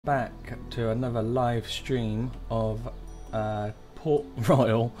Back to another live stream of Port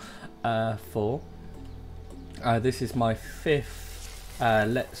Royale 4. This is my 5th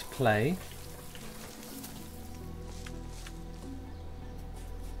Let's Play.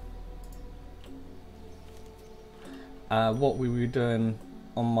 What we were doing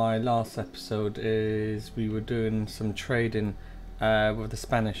on my last episode is we were doing some trading with the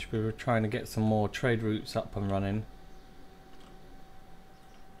Spanish. We were trying to get some more trade routes up and running.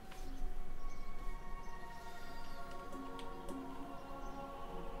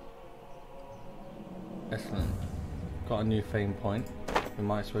 Excellent. Got a new fame point. We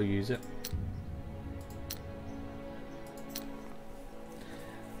might as well use it.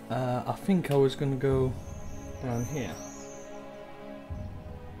 I think I was going to go down here.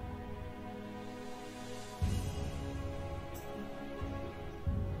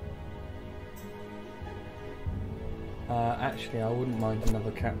 Actually, I wouldn't mind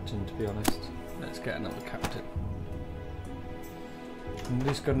another captain, to be honest. Let's get another captain. I'm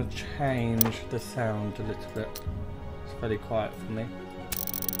just going to change the sound a little bit. It's very quiet for me.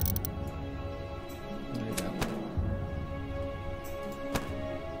 There you go.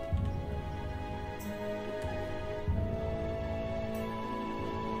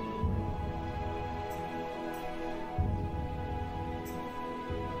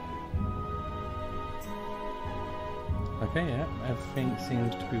 Okay, yeah, everything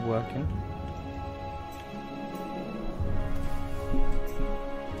seems to be working.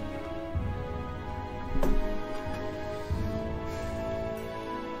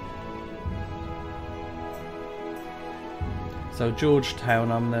 So Georgetown,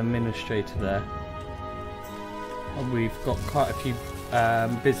 I'm the administrator there. And we've got quite a few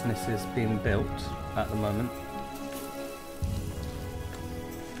businesses being built at the moment.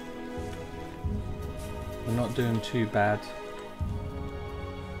 We're not doing too bad.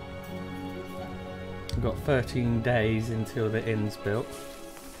 We've got 13 days until the inn's built.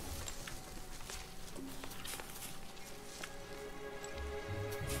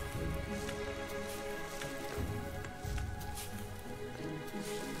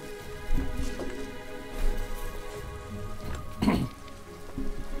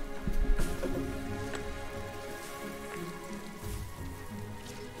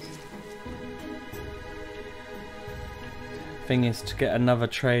 Thing is to get another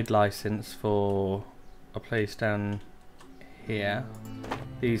trade license for a place down here.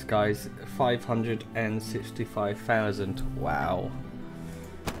 These guys, 565,000. Wow.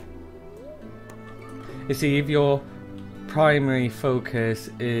 You see, if your primary focus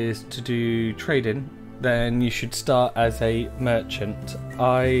is to do trading, then you should start as a merchant.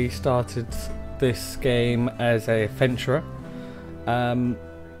 I started this game as a adventurer. On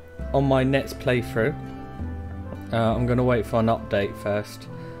my next playthrough, I'm going to wait for an update first.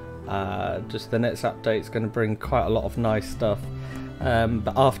 Just the next update is going to bring quite a lot of nice stuff.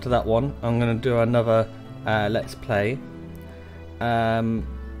 But after that one, I'm going to do another Let's Play. And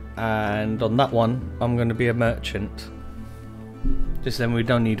on that one, I'm going to be a merchant. Just then we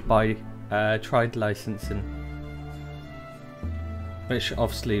don't need to buy trade licensing. Which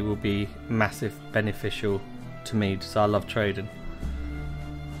obviously will be massive beneficial to me, because I love trading.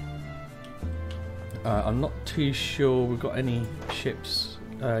 I'm not too sure we've got any ships.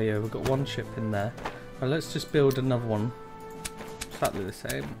 Yeah, we've got one ship in there. Well, let's just build another one. Exactly the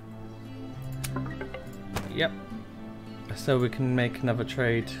same. Yep. So we can make another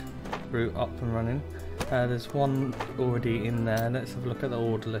trade route up and running. There's one already in there. Let's have a look at the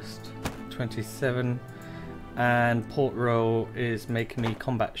order list. 27. And Port Royale is making me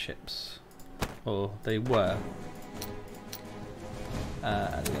combat ships. Or they were.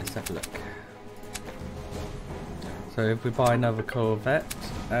 Let's have a look. So if we buy another Corvette,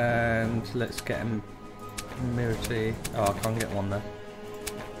 and let's get him military. Oh, I can't get one there.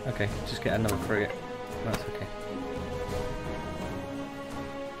 Okay, just get another frigate. That's okay.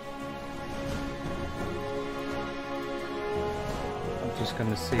 I'm just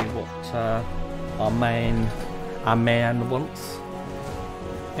going to see what our man wants.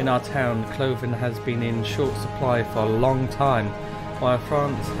 In our town, clothing has been in short supply for a long time. While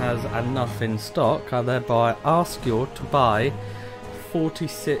France has enough in stock, I thereby ask you to buy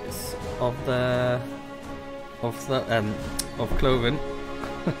 46 of clothing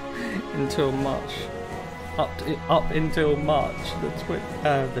until March, up until March the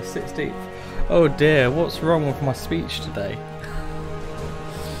 16th. Oh dear, what's wrong with my speech today?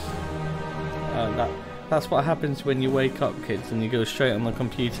 That's what happens when you wake up, kids, and you go straight on the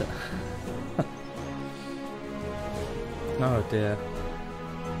computer. Oh dear.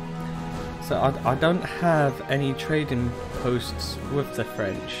 So I don't have any trading outposts with the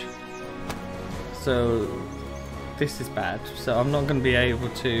French. So this is bad. So I'm not going to be able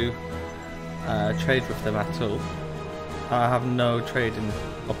to trade with them at all. I have no trading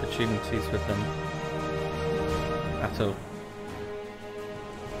opportunities with them at all.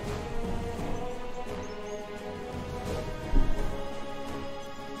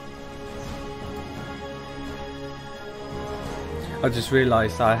 I just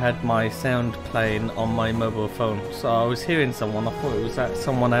realised I had my sound playing on my mobile phone, so I was hearing someone. I thought it was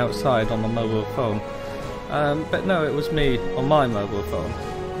someone outside on the mobile phone, but no, it was me on my mobile phone.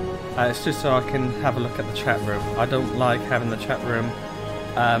 It's just so I can have a look at the chat room. I don't like having the chat room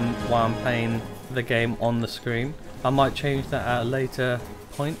while I'm playing the game on the screen. I might change that at a later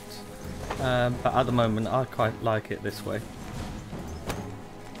point, but at the moment I quite like it this way.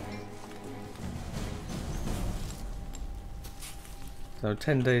 So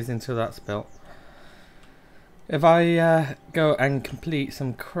 10 days into that spell. If I go and complete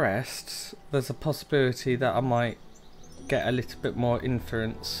some crests, there's a possibility that I might get a little bit more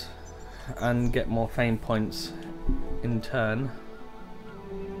influence and get more fame points in turn.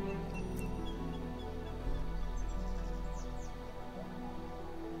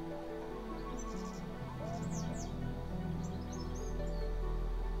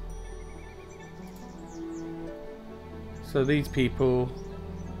 So these people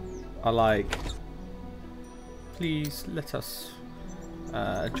are like, please let us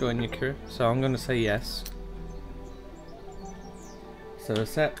join your crew. So I'm going to say yes. So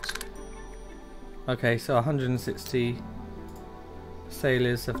accept. Okay, so 160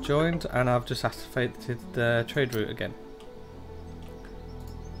 sailors have joined, and I've just activated the trade route again.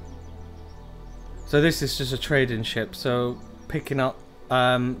 So this is just a trading ship, so picking up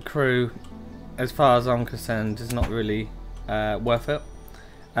crew, as far as I'm concerned, is not really worth it.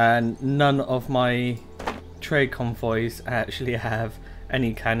 And none of my trade convoys actually have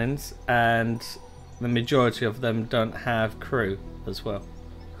any cannons, and the majority of them don't have crew as well.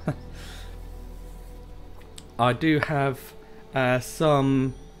 I do have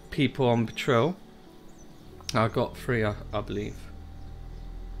some people on patrol. I got 3, I believe.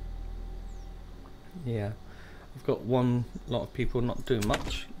 Yeah, I've got one lot of people not doing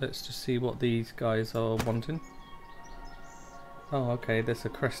much. Let's just see what these guys are wanting. Oh, okay, there's a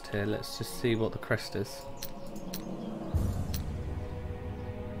crest here. Let's just see what the crest is.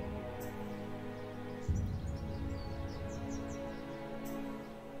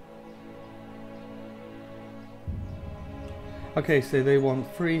 Okay, so they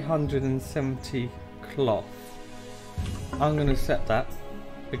want 370 cloth. I'm going to accept that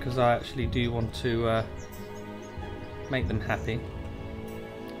because I actually do want to make them happy.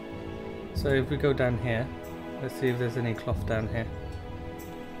 So if we go down here, let's see if there's any cloth down here.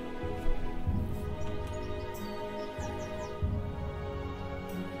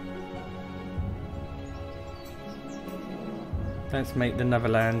 Let's make the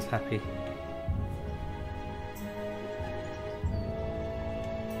Netherlands happy.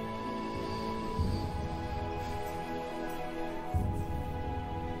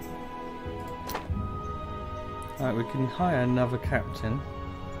 Right, we can hire another captain.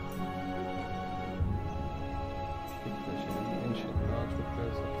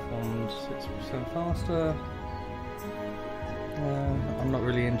 Performed 6% faster. I'm not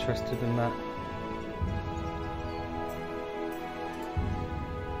really interested in that.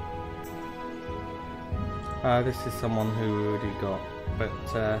 This is someone who we already got, but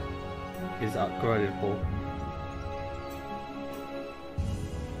is upgradable.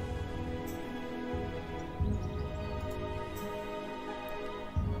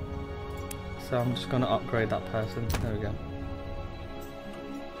 So I'm just going to upgrade that person. There we go.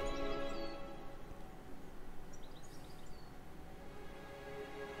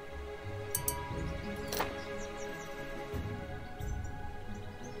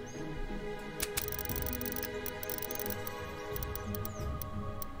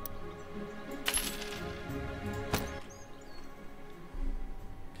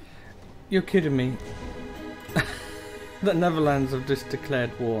 You're kidding me. The Netherlands have just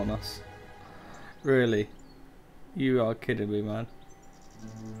declared war on us. Really? You are kidding me, man.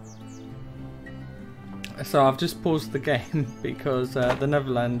 So I've just paused the game because the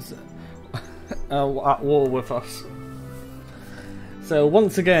Netherlands are at war with us. So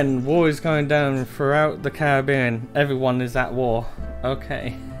once again, war is going down throughout the Caribbean. Everyone is at war.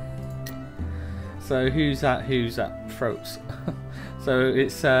 Okay. So who's at throats? So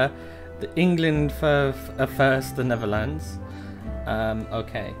it's the England first, the Netherlands.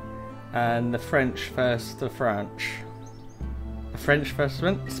 Okay. And the French first, the French. The French first,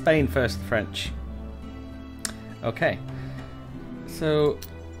 Spain first, the French. Okay. So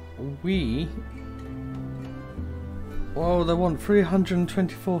well, they want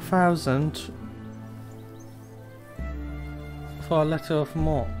 324,000 for a letter of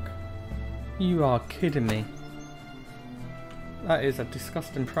marque. You are kidding me. That is a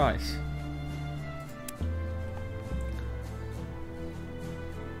disgusting price.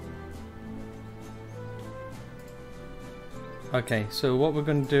 Okay, so what we're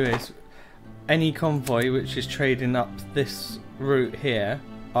going to do is any convoy which is trading up this route here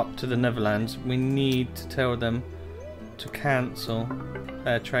up to the Netherlands, we need to tell them to cancel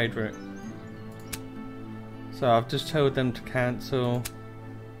their trade route. So I've just told them to cancel.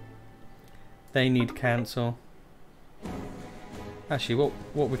 They need to cancel. Actually,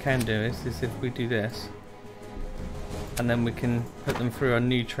 what we can do is if we do this, and then we can put them through a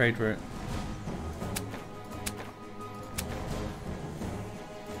new trade route.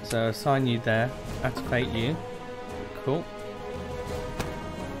 So assign you there, activate you. Cool.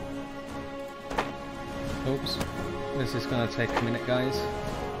 Oops. This is going to take a minute, guys.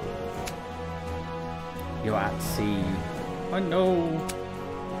 You're at sea. I know.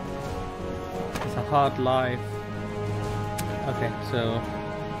 It's a hard life. Okay, so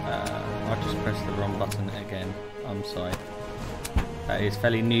I just pressed the wrong button again. I'm sorry. That is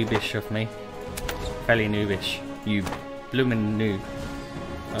fairly noobish of me. Fairly noobish. You bloomin' noob.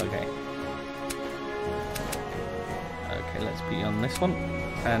 Okay. Okay, let's be on this one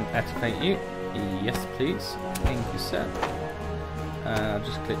and activate you. Yes, please. Thank you, sir. I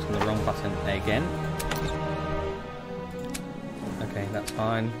just clicked on the wrong button again. Okay, that's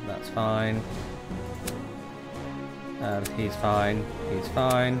fine. That's fine. He's fine. He's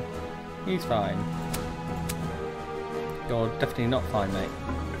fine. He's fine. You're definitely not fine, mate.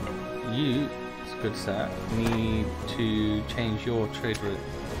 You, it's good, sir, need to change your trade route.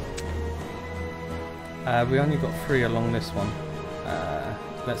 We only got 3 along this one.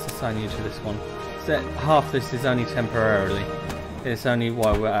 Let's assign you to this one. So half this is only temporarily. It's only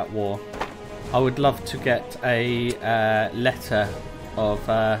while we're at war. I would love to get a letter of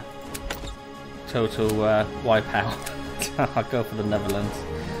total wipeout. I'll go for the Netherlands.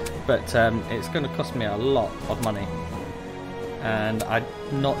 But it's going to cost me a lot of money. And I'm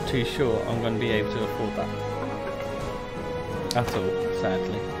not too sure I'm going to be able to afford that. At all,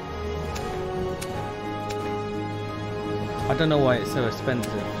 sadly. I don't know why it's so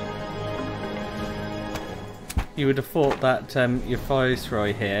expensive. You would have thought that your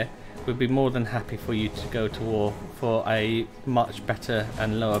viceroy here would be more than happy for you to go to war for a much better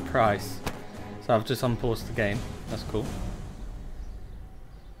and lower price. So I've just unpaused the game. That's cool.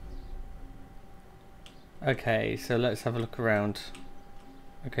 Okay, so let's have a look around.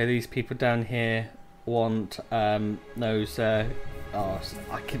 Okay, these people down here want those. I'm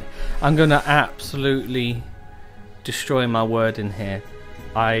gonna absolutely destroy my word in here.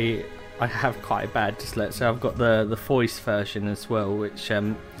 I have quite a bad dyslexia. I've got the voice version as well, which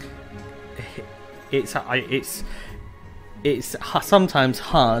it's sometimes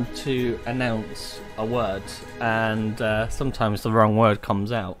hard to announce a word, and sometimes the wrong word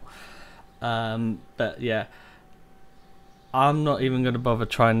comes out. But yeah, I'm not even going to bother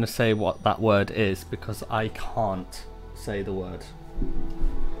trying to say what that word is because I can't say the word.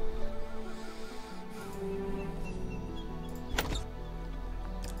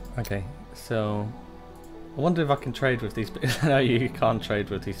 Okay, so I wonder if I can trade with these people. No, you can't trade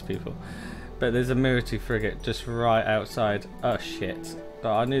with these people. But there's a Mirati frigate just right outside. Oh shit.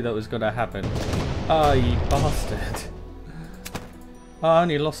 Oh, I knew that was going to happen. Oh, you bastard. Oh, I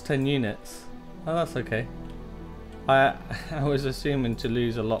only lost 10 units. Oh, that's okay. I was assuming to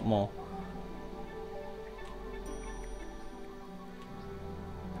lose a lot more.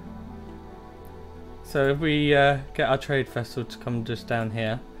 So if we get our trade vessel to come just down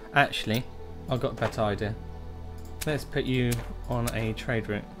here. Actually, I've got a better idea. Let's put you on a trade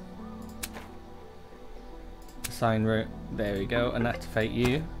route. Assign route. There we go. And activate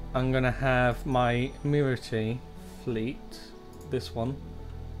you. I'm going to have my Mirati fleet, this one,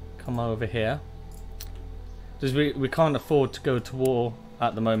 come over here. Because we can't afford to go to war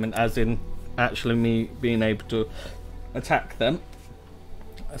at the moment, as in actually me being able to attack them.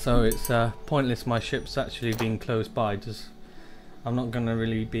 So it's pointless my ship's actually being close by. Just I'm not going to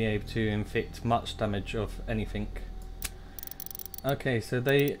really be able to inflict much damage of anything. Okay, so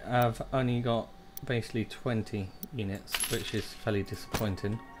they have only got basically 20 units, which is fairly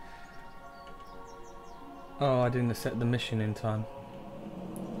disappointing. Oh, I didn't set the mission in time.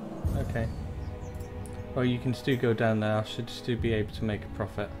 Okay. Well, you can still go down there. I should still be able to make a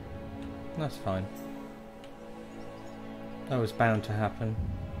profit. That's fine. That was bound to happen.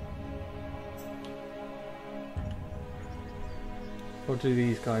 What do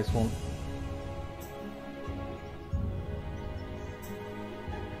these guys want?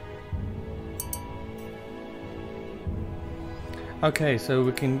 Okay, so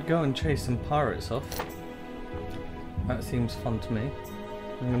we can go and chase some pirates off. That seems fun to me.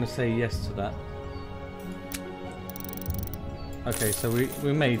 I'm going to say yes to that. Okay, so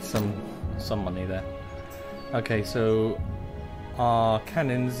we made some money there. Okay, so our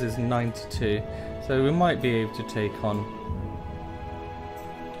cannons is 92, so we might be able to take on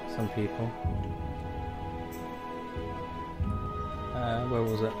some people. Where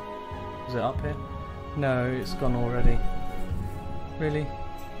was it? Was it up here? No, it's gone already. Really?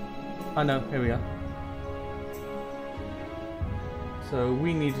 I know, here we are. So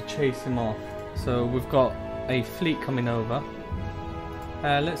we need to chase him off. So we've got a fleet coming over.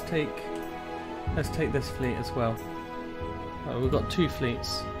 Let's take this fleet as well. We've got 2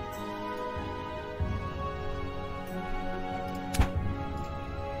 fleets.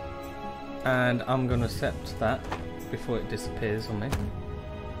 And I'm gonna accept that before it disappears on me.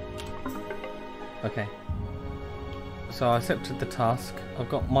 Okay. So I accepted the task. I've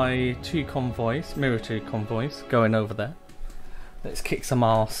got my 2 convoys, military convoys, going over there. Let's kick some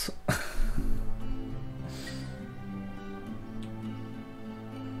arse.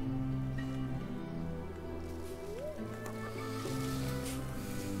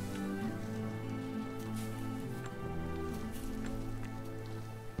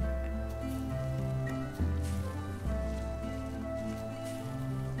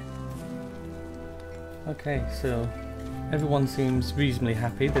 Okay, so everyone seems reasonably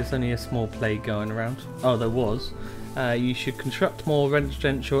happy. There's only a small plague going around. Oh, there was. You should construct more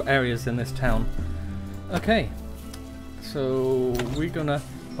residential areas in this town. Okay, so we're gonna...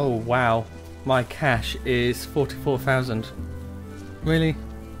 Oh wow, my cash is 44,000. Really?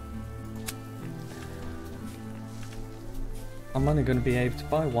 I'm only going to be able to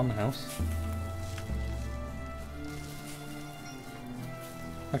buy 1 house.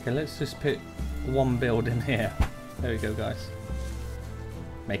 Okay, let's just put 1 building here. There we go, guys.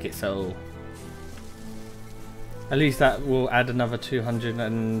 Make it so. At least that will add another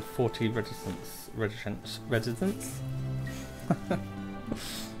 240 residents.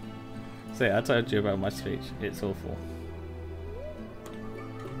 So yeah, I told you about my speech. It's awful.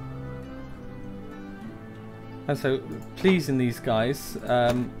 And so pleasing these guys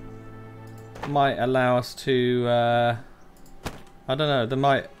might allow us to I don't know, they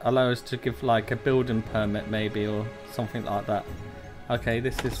might allow us to give like a building permit maybe or something like that. Okay,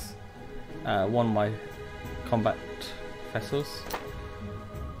 this is one of my combat vessels.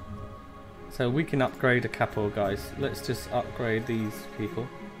 So we can upgrade a couple, guys. Let's just upgrade these people.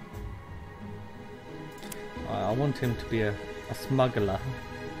 I want him to be a smuggler.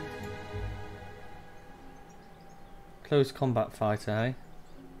 Close combat fighter, eh?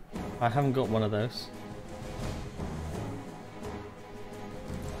 I haven't got one of those.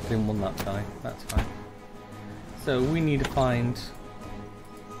 Didn't want that guy, that's fine. So we need to find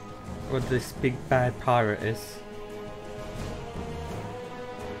what this big bad pirate is.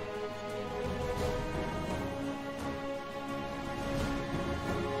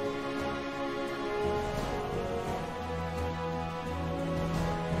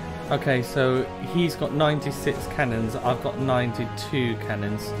 Okay, so he's got 96 cannons, I've got 92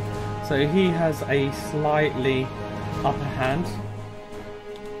 cannons. So he has a slightly upper hand.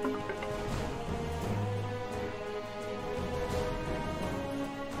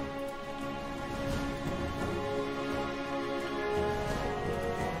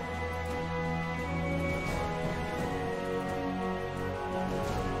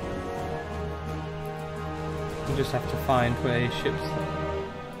 You just have to find where his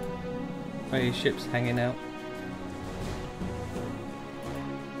ship's hanging out.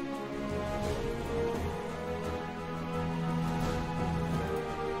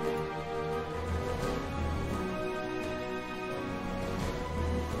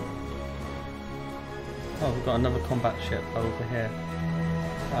 Oh, we've got another combat ship over here.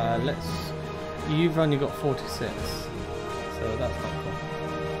 You've only got 46, so that's not cool.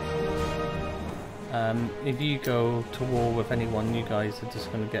 If you go to war with anyone, you guys are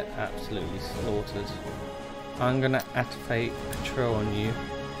just going to get absolutely slaughtered. I'm going to activate patrol on you.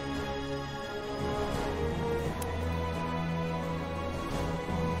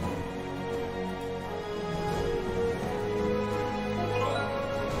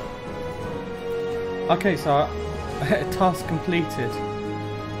 Okay, so task completed.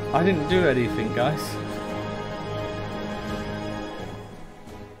 I didn't do anything, guys.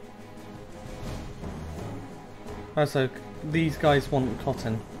 Oh, so these guys want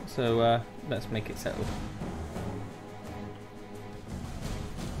cotton, so let's make it settle.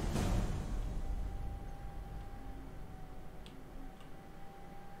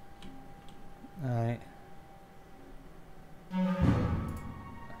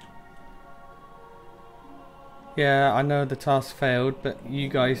 Yeah, I know the task failed, but you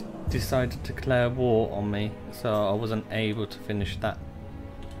guys decided to declare war on me, so I wasn't able to finish that.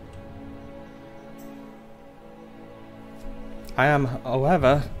 I am,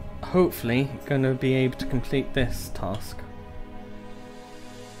 however, hopefully going to be able to complete this task.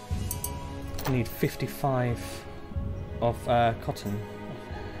 I need 55 of cotton.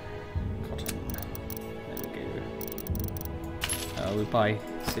 There we go. We buy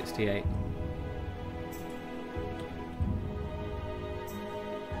 68.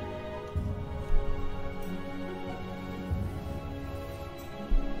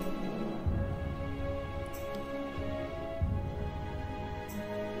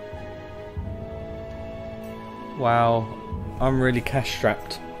 Wow, I'm really cash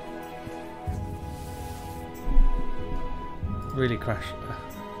strapped. Really crash.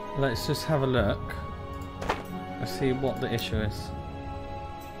 Let's just have a look. Let's see what the issue is.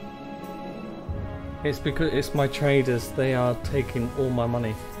 It's because it's my traders, they are taking all my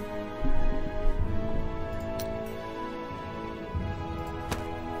money.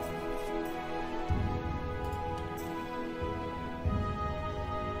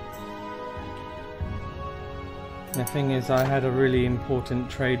 The thing is, I had a really important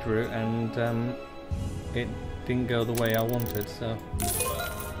trade route and it didn't go the way I wanted, so...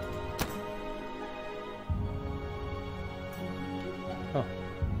 Oh,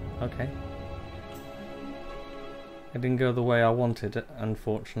 okay. It didn't go the way I wanted,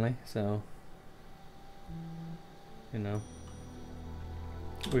 unfortunately, so... You know.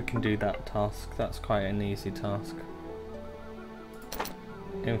 We can do that task, that's quite an easy task.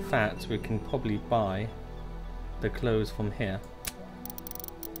 In fact, we can probably buy the clothes from here.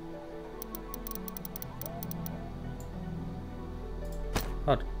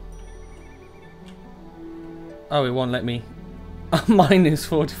 Oh, it won't let me. Mine is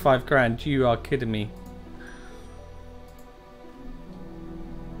 45 grand. You are kidding me.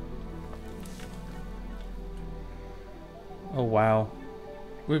 Oh wow.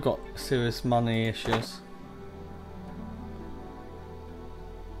 We've got serious money issues.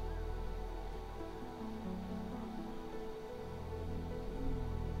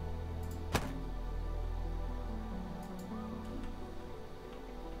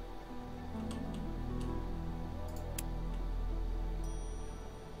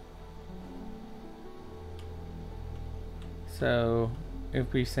 So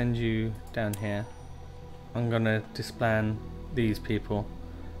if we send you down here, I'm gonna disband these people.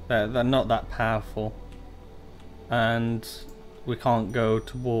 They're not that powerful and we can't go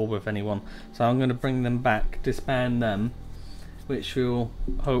to war with anyone, so I'm gonna bring them back, disband them, which will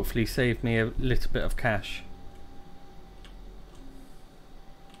hopefully save me a little bit of cash.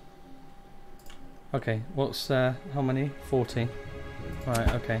 Okay, what's how many? 40. Right,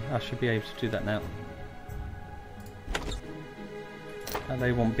 okay, I should be able to do that now.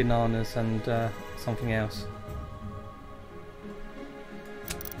 They want bananas and something else.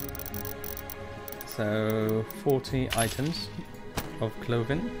 So 40 items of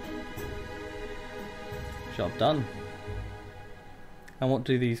clothing. Job done. And what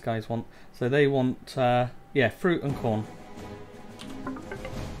do these guys want? So they want, yeah, fruit and corn.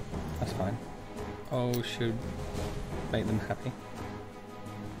 That's fine. Oh, should make them happy.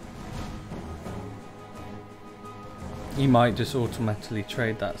 You might just automatically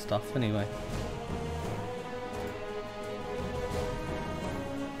trade that stuff anyway.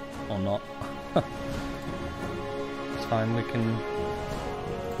 Or not. It's fine, we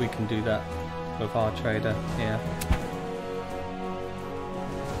can do that with our trader here.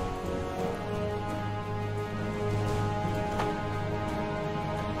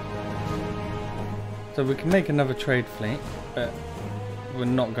 So we can make another trade fleet, but we're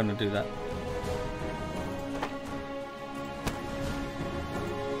not going to do that.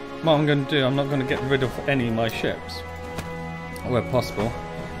 What I'm going to do, I'm not going to get rid of any of my ships where possible.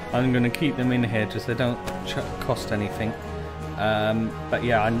 I'm going to keep them in here just so they don't cost anything. But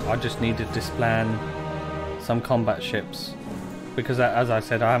yeah, I just need to disband some combat ships because, as I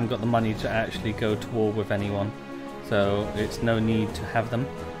said, I haven't got the money to actually go to war with anyone, so it's no need to have them.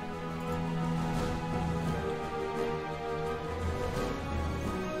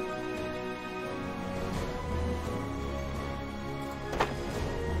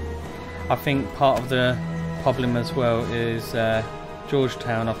 I think part of the problem as well is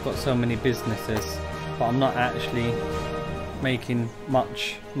Georgetown. I've got so many businesses, but I'm not actually making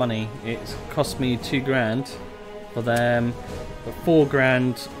much money. It's cost me 2 grand for them, 4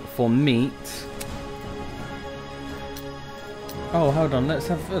 grand for meat. Oh, hold on, let's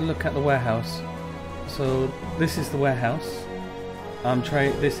have a look at the warehouse. So this is the warehouse.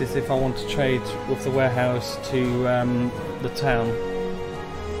 This is if I want to trade with the warehouse to the town.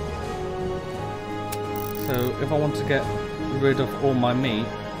 So if I want to get rid of all my meat,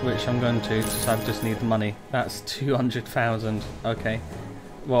 which I'm going to, because I just need the money. That's 200,000. Okay.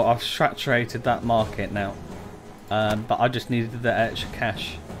 Well, I've saturated that market now, but I just needed the extra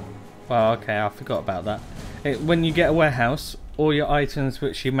cash. Well, okay, I forgot about that. When you get a warehouse, all your items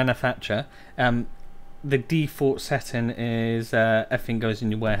which you manufacture, the default setting is everything goes in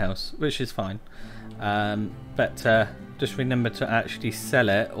your warehouse, which is fine. But just remember to actually sell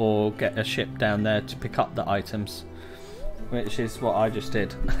it or get a ship down there to pick up the items, which is what I just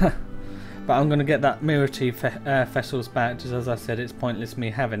did. But I'm going to get that Mirati vessels back, just as I said, it's pointless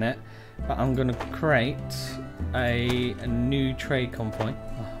me having it. But I'm going to create a new trade convoy.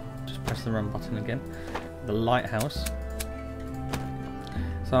 Oh, just press the run button again. The lighthouse.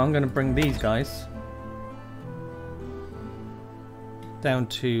 So I'm going to bring these guys down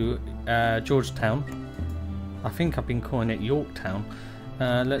to Georgetown. I think I've been calling it Yorktown.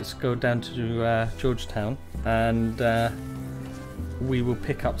 Let's go down to Georgetown, and we will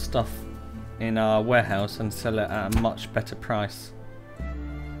pick up stuff in our warehouse and sell it at a much better price.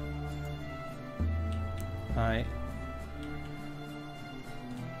 Right.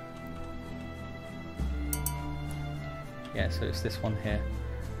 Yeah, so it's this one here.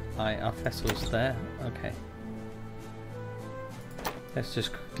 Our vessel's there. Okay. Let's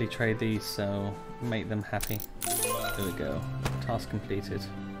just quickly trade these, so make them happy. There we go. Task completed.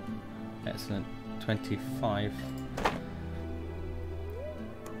 Excellent. 25.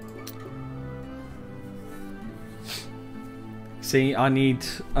 See, I need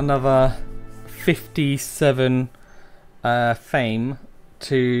another 57 fame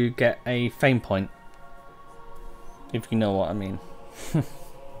to get a fame point. If you know what I mean.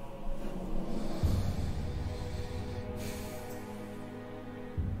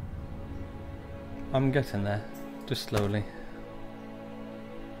 I'm getting there, just slowly.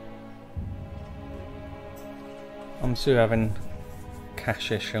 I'm still having cash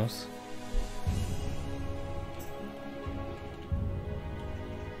issues.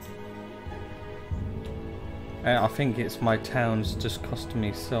 I think it's my town's just costing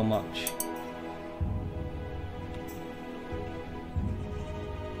me so much.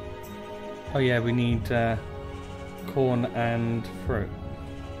 Oh yeah, we need corn and fruit.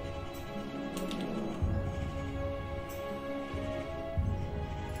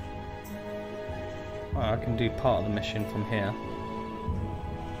 I can do part of the mission from here.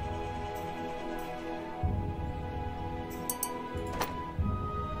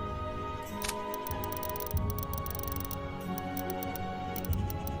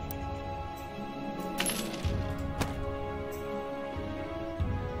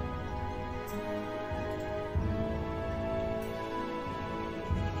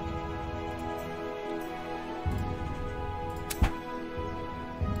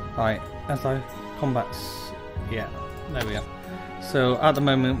 Right, as I combats, yeah, there we are. So at the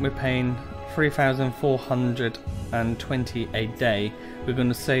moment we're paying 3,420 a day. We're going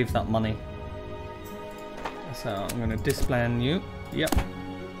to save that money. So I'm going to disband you. Yep.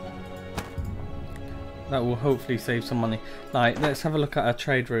 That will hopefully save some money. Right, let's have a look at our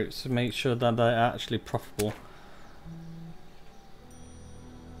trade routes to make sure that they're actually profitable.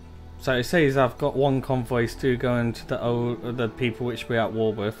 So it says I've got one convoy still going to the people which we're at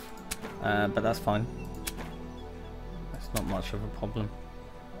war with, but that's fine. That's not much of a problem.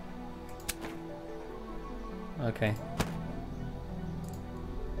 Okay.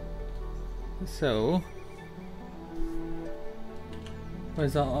 So,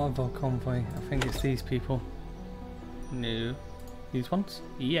 where's our other convoy? I think it's these people. No. These ones?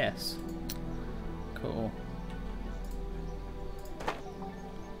 Yes. Cool.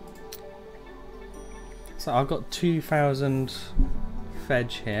 So I've got 2,000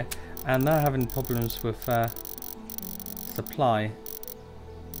 veg here, and they're having problems with supply.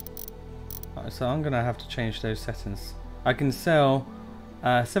 Right, so I'm gonna have to change those settings. I can sell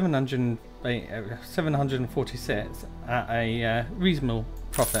 746 at a reasonable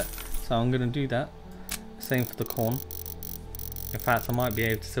profit, so I'm gonna do that. Same for the corn. In fact, I might be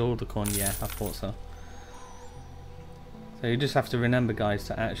able to sell all the corn. Yeah, I thought so. So you just have to remember, guys,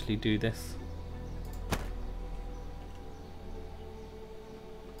 to actually do this.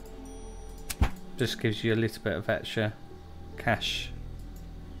 Just gives you a little bit of extra cash.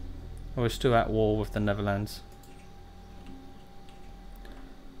 We're still at war with the Netherlands.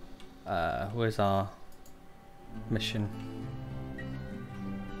 Where's our mission?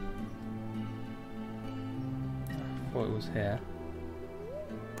 I thought it was here.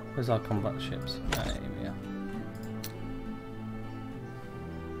 Where's our combat ships? Here we are.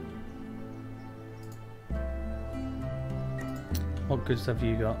 What goods have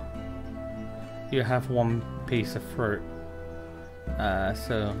you got? You have one piece of fruit.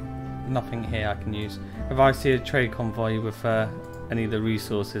 So nothing here I can use. If I see a trade convoy with any of the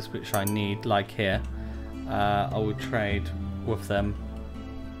resources which I need, like here, I will trade with them.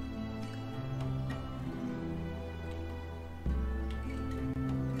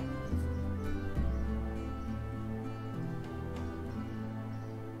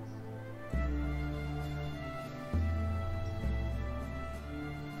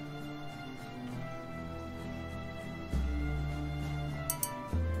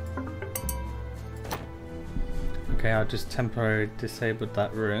 Okay, I just temporarily disabled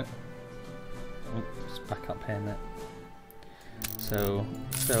that route. Oh, it's back up here now. So,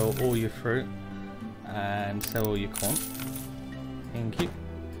 sell all your fruit and sell all your corn. Thank you.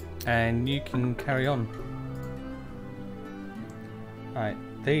 And you can carry on. Right,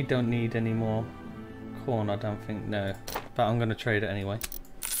 they don't need any more corn, I don't think, no. But I'm going to trade it anyway.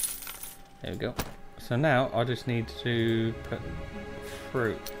 There we go. So now I just need to put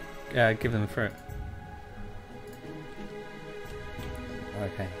fruit, give them fruit.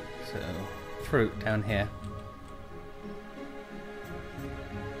 Okay, so fruit down here.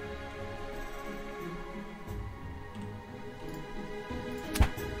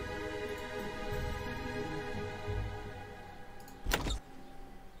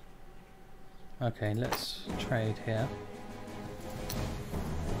 Okay, let's trade here.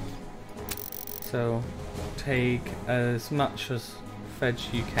 So take as much as veg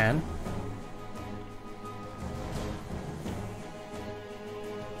you can.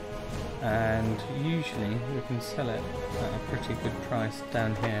 And usually we can sell it at a pretty good price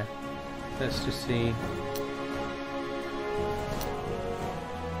down here. Let's just see.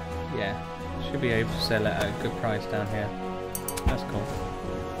 Yeah, should be able to sell it at a good price down here. That's cool.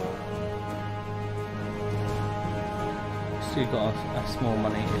 Still got a small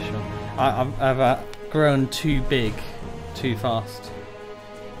money issue. I've grown too big, too fast.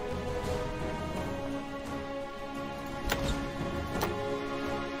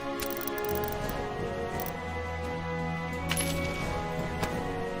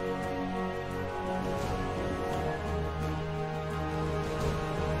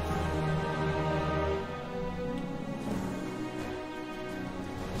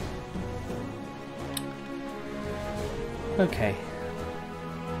 Okay.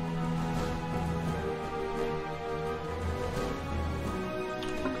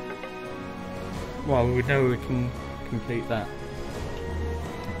 Well, we know we can complete that.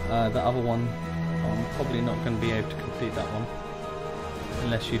 The other one, I'm probably not going to be able to complete that one.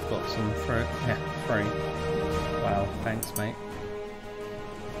 Unless you've got some fruit. Yeah, free. Wow, thanks mate.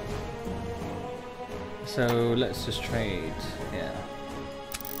 So let's just trade, yeah.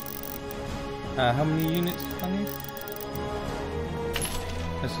 How many units do I need?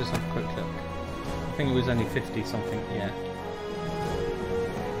 Let's just have a quick look. I think it was only 50 something, yeah.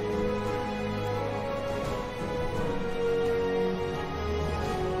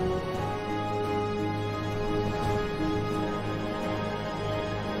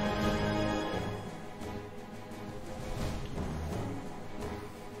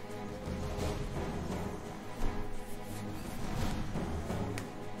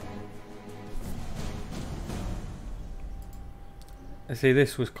 See,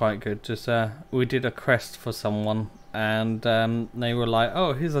 this was quite good. Just we did a quest for someone, and they were like,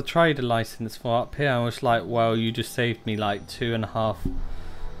 "Oh, here's a trader license for up here." I was like, "Well, you just saved me like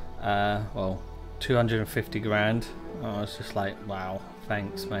 250 grand." I was just like, "Wow,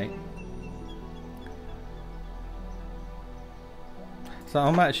 thanks, mate." So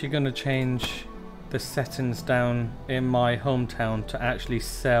I'm actually going to change the settings down in my hometown to actually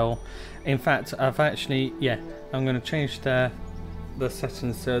sell. In fact, I'm going to change the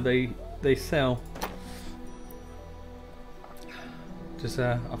settings so they sell. Just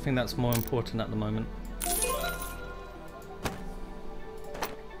I think that's more important at the moment.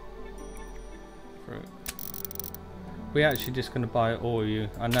 We're actually just going to buy all you.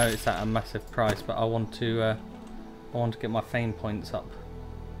 I know it's at a massive price, but I want to get my fame points up.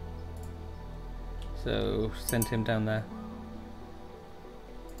 So send him down there.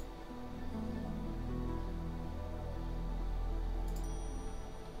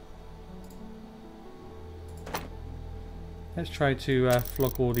 Let's try to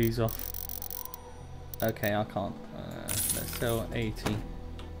flog all these off. Okay, I can't. Let's sell 80.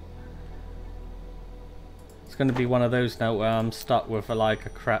 It's going to be one of those now where I'm stuck with like a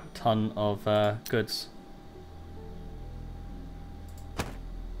crap ton of goods.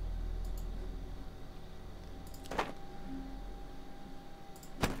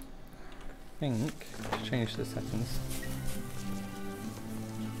 I think, let's change the settings.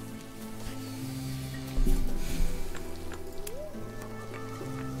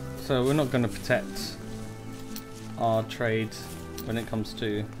 So we're not going to protect our trade when it comes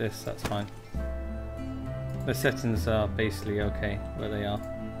to this, that's fine. The settings are basically okay where they are.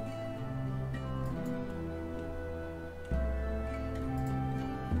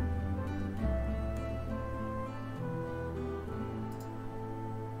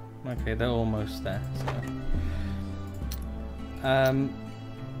 Okay, they're almost there. So.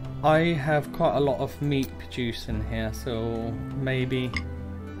 I have quite a lot of meat producing here, so maybe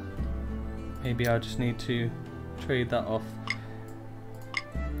I just need to trade that off.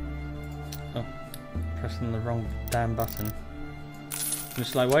 Oh, pressing the wrong damn button. I'm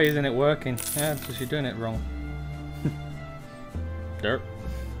just like, why isn't it working? Yeah, because you're doing it wrong. Dirt.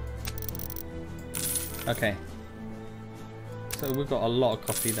 Okay. So we've got a lot of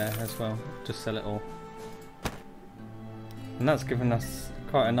coffee there as well. Just sell it all. And that's given us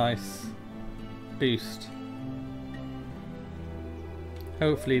quite a nice boost.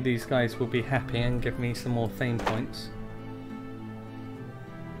 Hopefully these guys will be happy and give me some more fame points.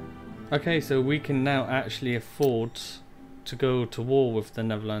 Okay, so we can now actually afford to go to war with the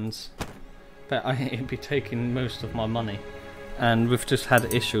Netherlands. But it'd be taking most of my money. And we've just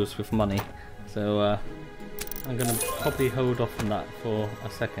had issues with money. So I'm going to probably hold off on that for a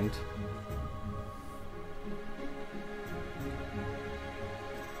second.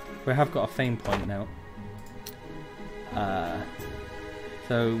 We have got a fame point now.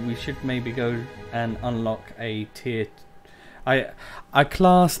 So we should maybe go and unlock a tier. I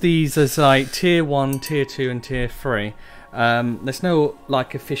class these as like tier 1, tier 2 and tier 3. There's no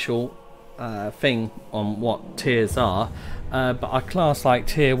like official thing on what tiers are. But I class like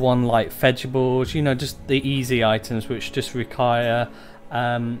tier 1 like vegetables, you know, just the easy items which just require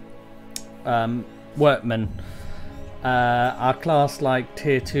workmen. I class like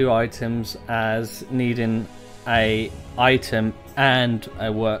tier 2 items as needing a item and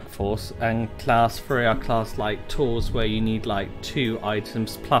a workforce, and class 3 I class like tools where you need like 2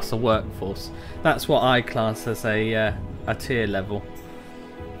 items plus a workforce. That's what I class as a tier level.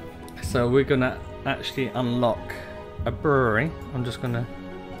 So we're gonna actually unlock a brewery. I'm just gonna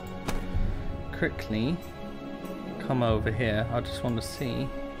quickly come over here. I just want to see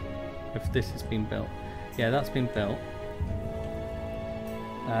if this has been built. Yeah, that's been built.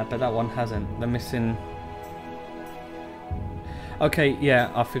 But that one hasn't. They're missing. Okay,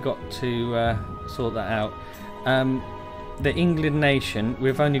 yeah, I forgot to sort that out. The England nation,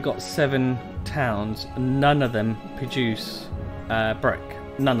 we've only got 7 towns. None of them produce brick.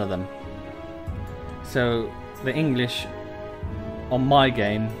 None of them. So the English on my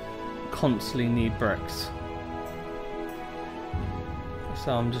game constantly need bricks.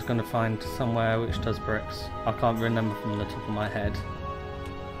 So I'm just going to find somewhere which does bricks. I can't remember from the top of my head.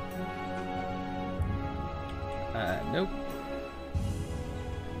 Nope.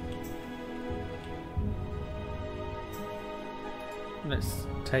 Let's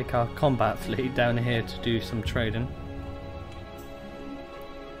take our combat fleet down here to do some trading.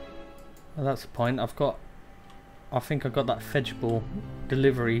 Well, that's the point. I think I've got that vegetable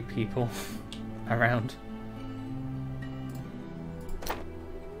delivery people around.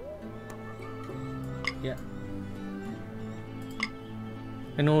 Yeah.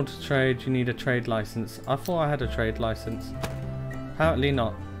 In order to trade, you need a trade license. I thought I had a trade license. Apparently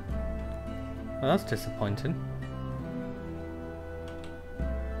not. Well, that's disappointing.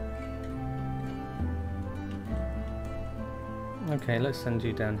 Okay, let's send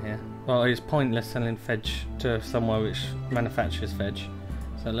you down here. Well, it's pointless selling veg to somewhere which manufactures veg.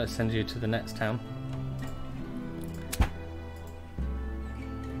 So let's send you to the next town.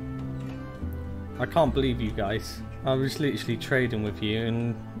 I can't believe you guys. I was literally trading with you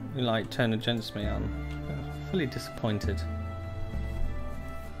and you like turn against me. I'm fully disappointed.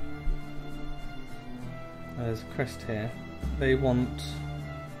 There's a crest here. They want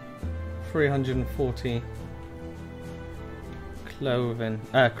 340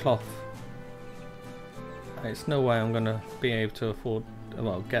 cloth. It's no way I'm gonna be able to afford,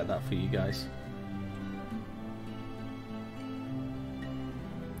 well, get that for you guys.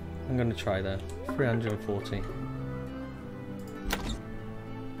 I'm gonna try that. 340.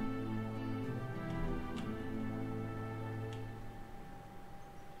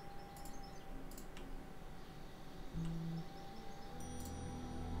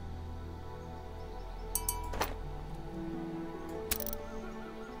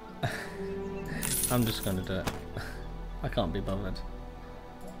 I'm just gonna do it. I can't be bothered.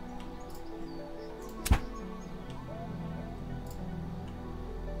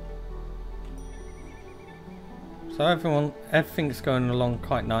 So everything's going along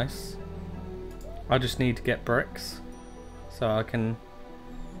quite nice. I just need to get bricks so I can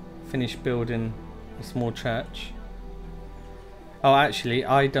finish building a small church. Oh, actually,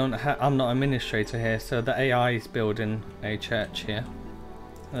 I'm not administrator here, so the AI is building a church here.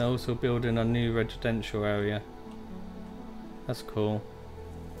 They're also building a new residential area. That's cool.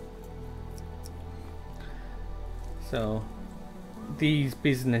 So, these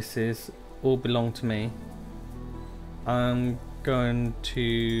businesses all belong to me. I'm going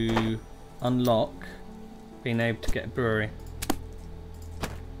to unlock being able to get a brewery.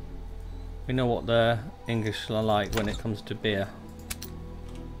 We know what the English are like when it comes to beer.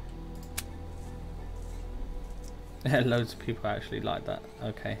 Yeah, loads of people actually like that.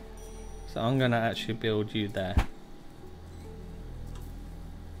 Okay, so I'm gonna actually build you there.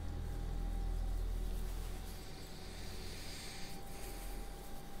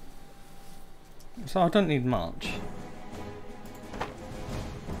 So I don't need much.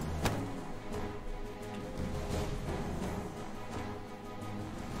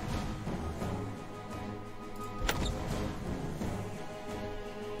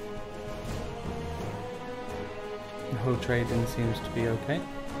 The whole trading seems to be okay.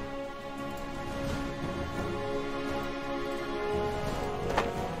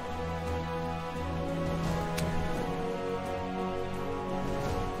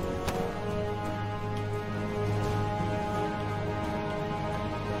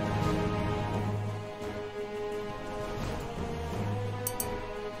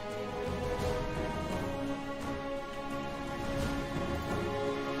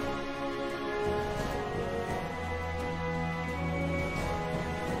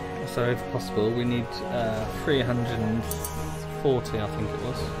 So if possible we need 340, I think it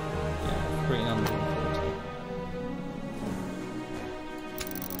was. Yeah, 340.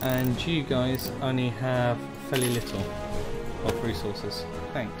 And you guys only have fairly little of resources.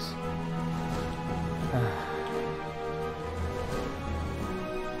 Thanks.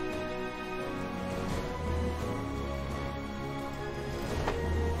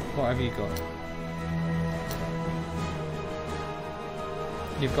 What have you got?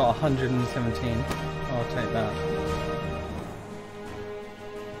 You've got 117. I'll take that.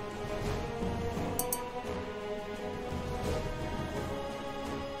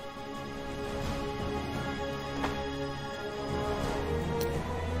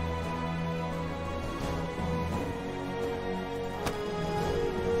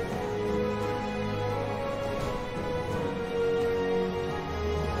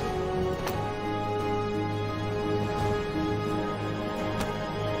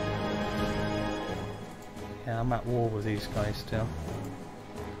 I'm at war with these guys still.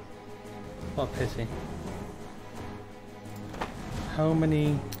 What a pity. How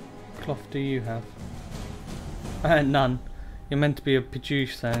many cloth do you have? None. You're meant to be a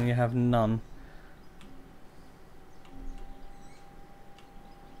producer and you have none.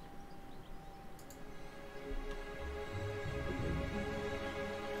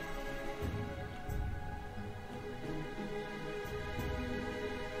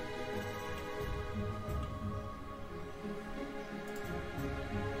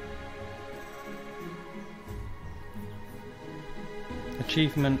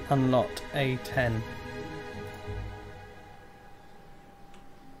 Achievement unlocked A10.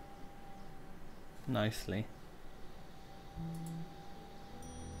 Nicely.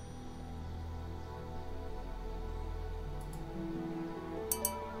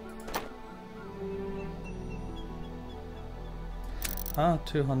 Ah,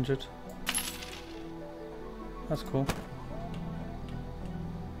 200. That's cool.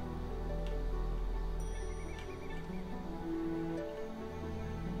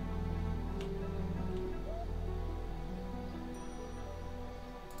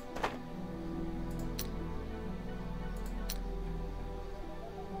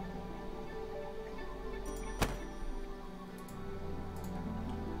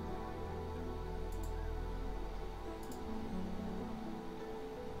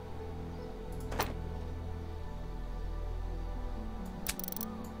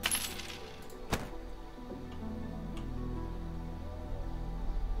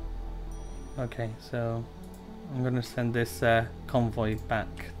 Okay, so I'm going to send this convoy back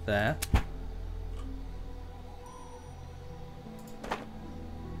there.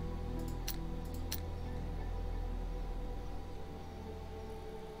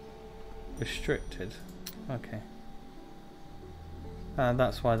 Restricted. Okay.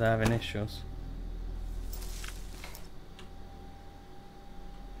 That's why they're having issues.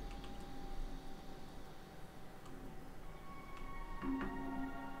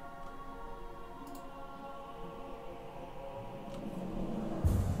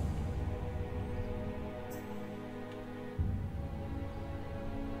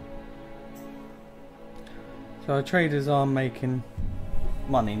 So our traders are making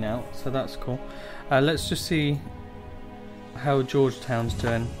money now, so that's cool. Let's just see how Georgetown's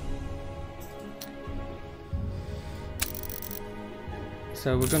doing.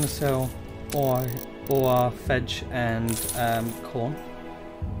 So we're going to sell all our veg and corn.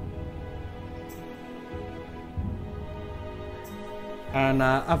 And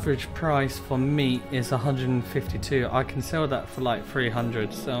average price for meat is 152. I can sell that for like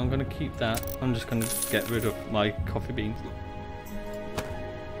 300, so I'm going to keep that. I'm just going to get rid of my coffee beans.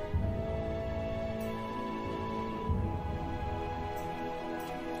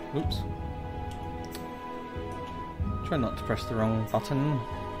 Oops. Try not to press the wrong button.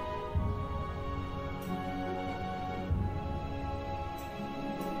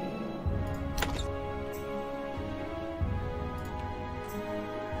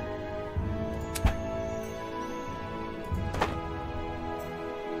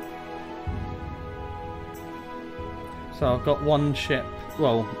 So I've got one ship,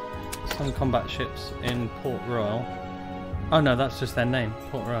 well, some combat ships in Port Royale. Oh no, that's just their name,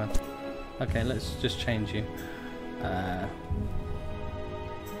 Port Royale. Okay, let's just change you.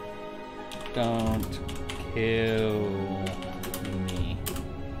 Don't kill me,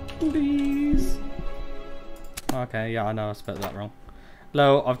 please. Okay, yeah, I know I spelled that wrong.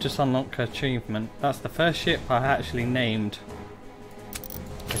 Lo, I've just unlocked an achievement. That's the first ship I actually named.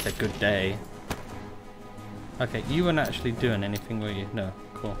 It's a good day. Okay, you weren't actually doing anything, were you? No,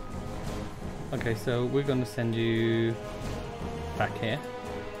 cool. Okay, so we're going to send you back here.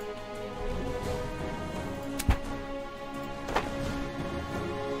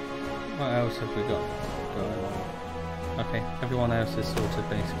 What else have we got going on? Okay, everyone else is sorted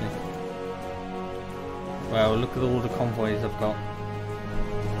basically. Well, look at all the convoys I've got.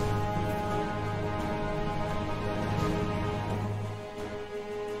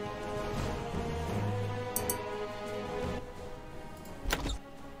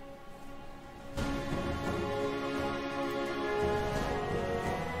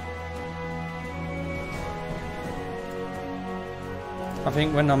 I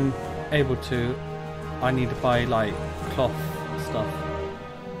think when I'm able to, I need to buy like cloth stuff.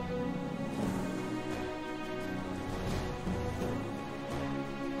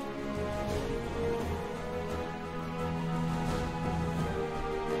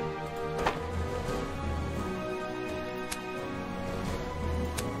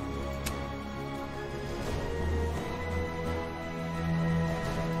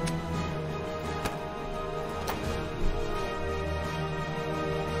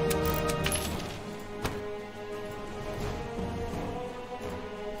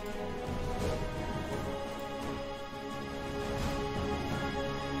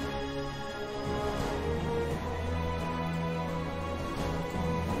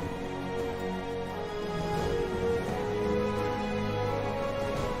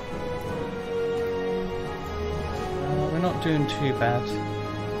 Not doing too bad.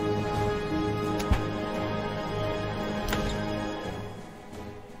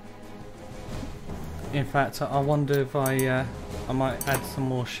 In fact, I wonder if I might add some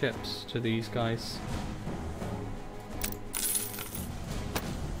more ships to these guys.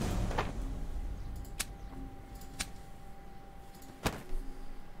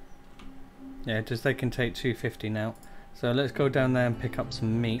 Yeah, just they can take 250 now. So let's go down there and pick up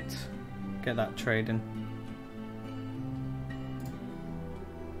some meat. Get that trading.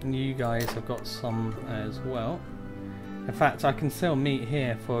 And you guys have got some as well. In fact, I can sell meat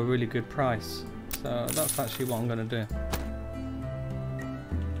here for a really good price. So that's actually what I'm going to do.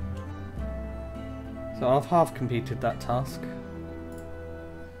 So I've half completed that task.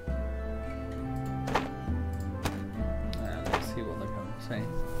 Let's see what they're going to say.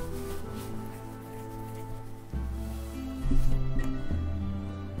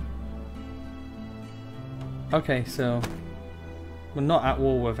 Okay, so we're not at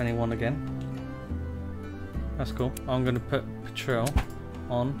war with anyone again. That's cool. I'm going to put patrol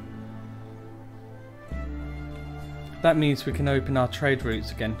on. That means we can open our trade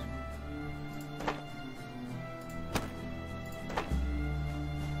routes again.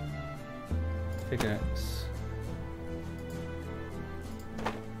 Frigates.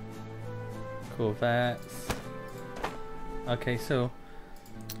 Corvettes. Okay, so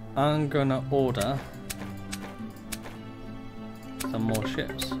I'm going to order some more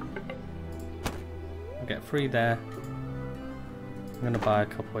ships. I'll get 3 there. I'm going to buy a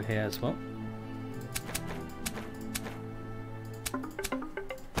couple here as well.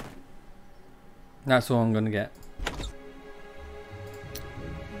 That's all I'm going to get.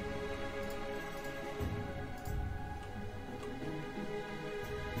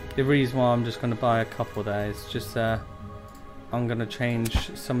 The reason why I'm just going to buy a couple there is just I'm going to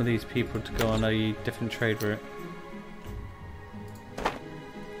change some of these people to go on a different trade route.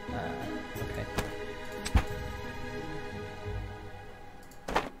 Okay.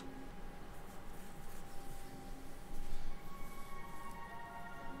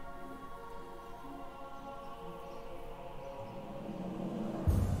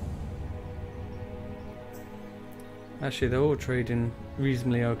 Actually, they're all trading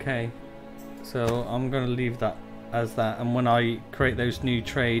reasonably okay, so I'm going to leave that as that, and when I create those new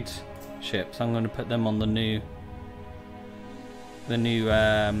trade ships, I'm going to put them on the new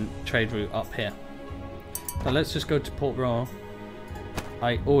trade route up here. So let's just go to Port Royal.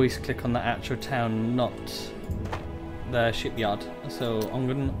 I always click on the actual town, not the shipyard, so I'm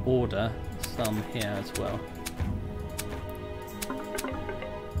going to order some here as well.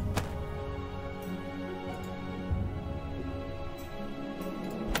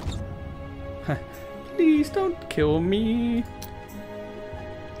 Please don't kill me.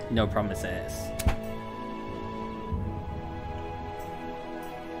 No promises.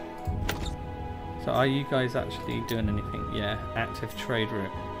 So are you guys actually doing anything? Yeah, active trade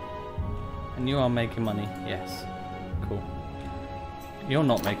route. And you are making money? Yes. Cool. You're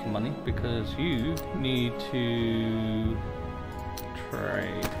not making money because you need to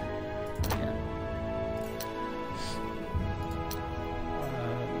trade. Yeah.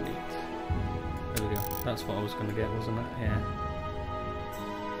 There we go. That's what I was going to get, wasn't it? Yeah.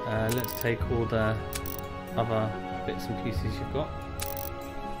 Let's take all the other bits and pieces you've got.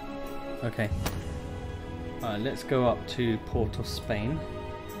 Okay. Let's go up to Port of Spain.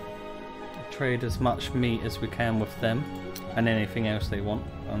 Trade as much meat as we can with them and anything else they want,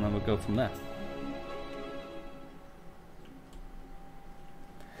 and then we'll go from there.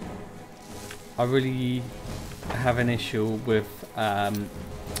 I really have an issue with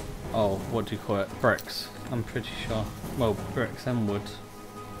oh, what do you call it? Bricks. I'm pretty sure. Well, bricks and wood.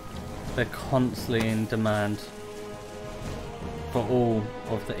 They're constantly in demand for all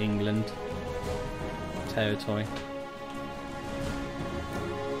of the England territory.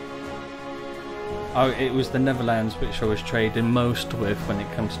 Oh, it was the Netherlands which I was trading most with when it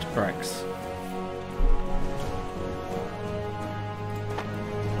comes to bricks.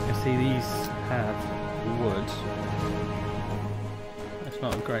 You see, these have wood. It's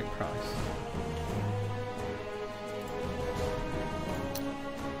not a great price.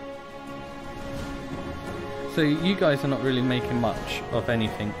 So you guys are not really making much of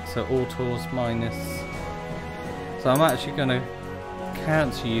anything. So all tours minus. So I'm actually going to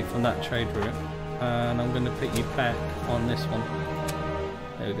cancel you from that trade route, and I'm going to put you back on this one.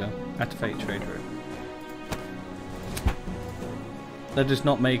 There we go. Activate trade route. They're just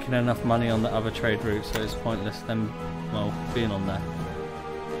not making enough money on the other trade route, so it's pointless them, well, being on there.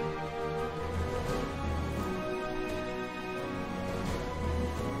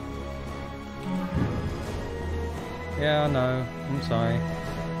 Yeah, I know. I'm sorry.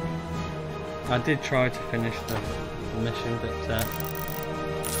 I did try to finish the mission, but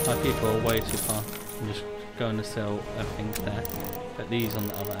my people are way too far. I'm just going to sell everything there. But these on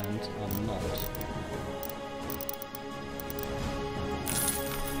the other end are not.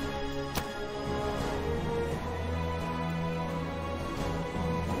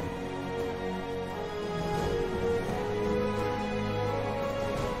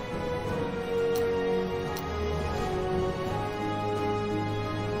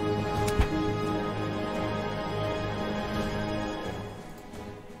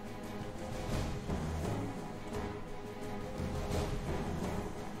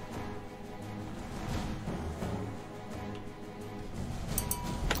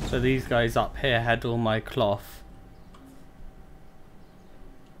 So these guys up here had all my cloth.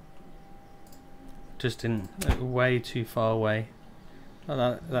 Just in way too far away.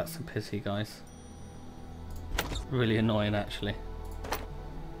 Oh, that's a pity, guys. Really annoying, actually.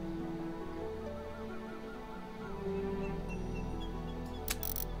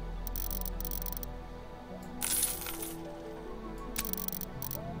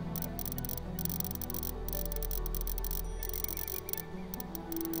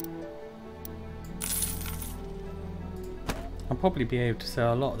 I'll probably be able to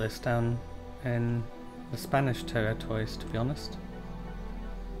sell a lot of this down in the Spanish territories, to be honest.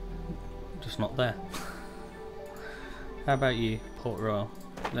 Just not there. How about you, Port Royal?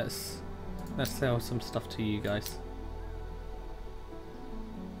 Let's sell some stuff to you guys.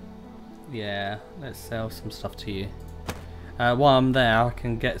 Yeah, let's sell some stuff to you. While I'm there, I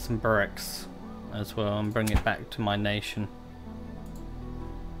can get some bricks as well and bring it back to my nation.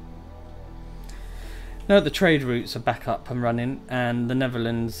 Now that the trade routes are back up and running and the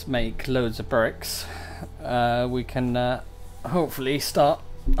Netherlands make loads of bricks, we can hopefully start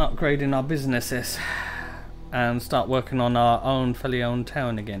upgrading our businesses and start working on our own fully owned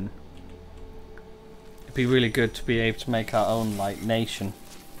town again. It'd be really good to be able to make our own like nation.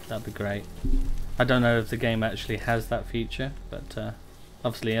 That'd be great. I don't know if the game actually has that feature, but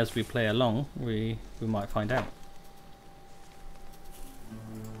obviously as we play along we might find out.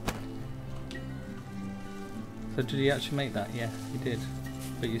 So did he actually make that? Yeah, he did.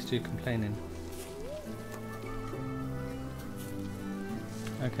 But you're still complaining.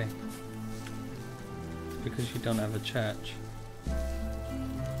 Okay. It's because you don't have a church.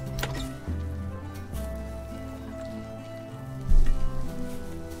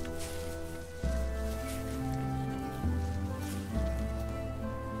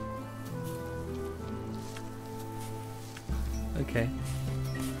 Okay.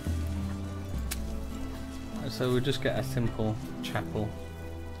 So we'll just get a simple chapel.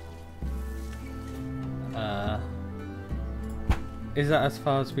 Is that as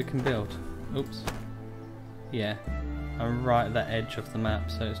far as we can build? Oops. Yeah. I'm right at the edge of the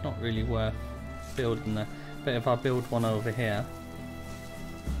map, so it's not really worth building there. But if I build one over here.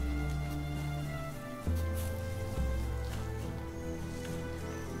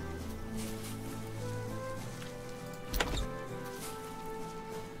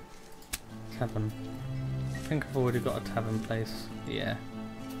 Tavern. I think I've already got a tavern place. Yeah.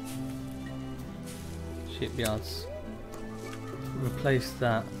 Shipyards. Replace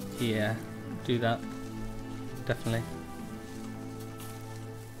that. Yeah. Do that. Definitely.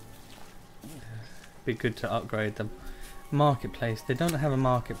 Be good to upgrade them. Marketplace. They don't have a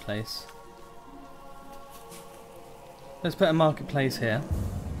marketplace. Let's put a marketplace here.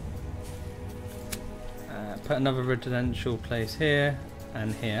 Put another residential place here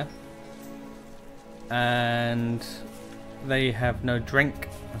and here. And they have no drink,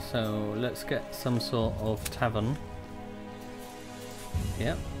 so let's get some sort of tavern.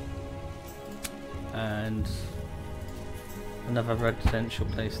 Yep. And another residential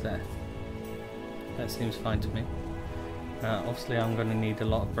place there. That seems fine to me. Obviously I'm going to need a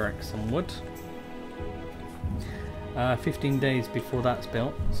lot of bricks and wood. 15 days before that's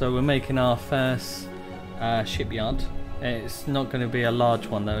built, so we're making our first shipyard. It's not going to be a large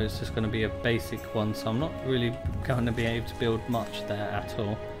one though, it's just going to be a basic one, so I'm not really going to be able to build much there at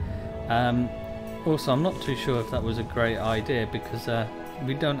all. Also, I'm not too sure if that was a great idea because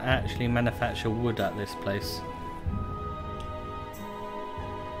we don't actually manufacture wood at this place.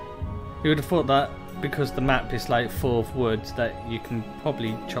 You would have thought that because the map is like full of wood that you can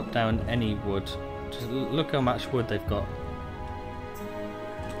probably chop down any wood. Just look how much wood they've got.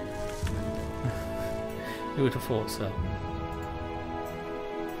 You would have thought so.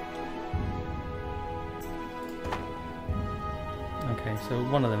 Okay, so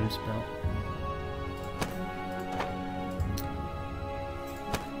one of them's built.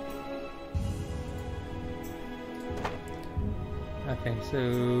 Okay,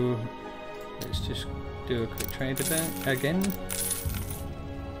 so let's just do a quick trade event again.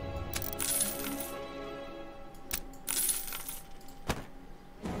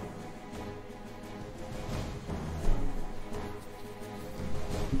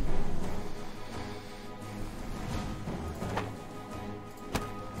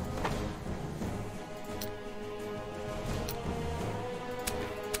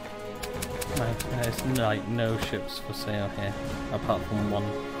 There's like no ships for sale here, apart from one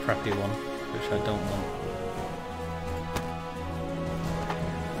crappy one, which I don't want.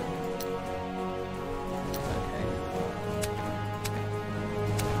 Okay.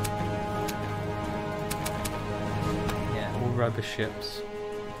 Yeah, all rubbish ships.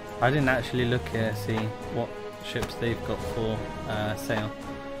 I didn't actually look here to see what ships they've got for sale.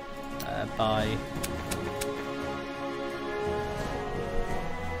 Buy.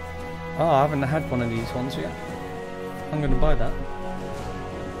 Oh, I haven't had one of these ones yet. I'm going to buy that.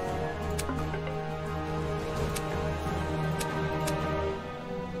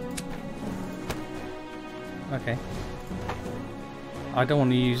 Okay. I don't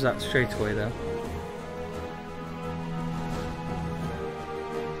want to use that straight away though.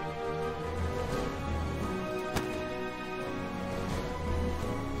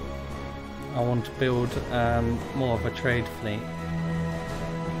 I want to build more of a trade fleet.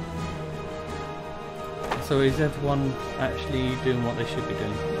 So is everyone actually doing what they should be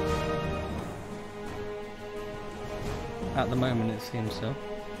doing? At the moment it seems so.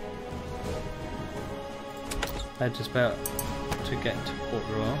 They're just about to get to Port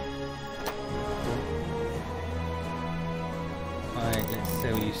Royale. Alright, let's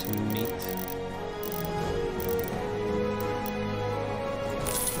sell you some meat.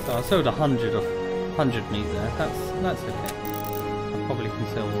 So I sold 100 meat there. That's okay. I probably can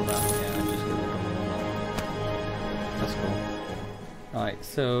sell all that. Yeah, I just got all that. That's cool. Right,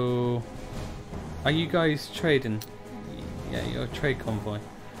 so are you guys trading? Yeah, you're a trade convoy.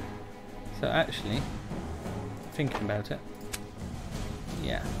 So actually, thinking about it,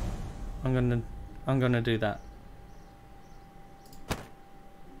 yeah, I'm gonna do that.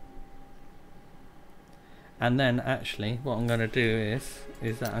 And then actually what I'm going to do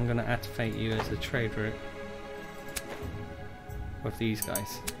is that I'm going to activate you as a trade route with these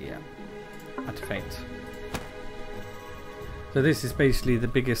guys. Yeah, activate. So this is basically the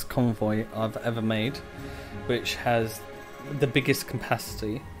biggest convoy I've ever made, which has the biggest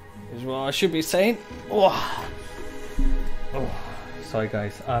capacity, is what I should be saying. Oh. Sorry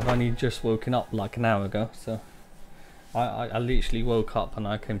guys, I've only just woken up like an hour ago, so I literally woke up and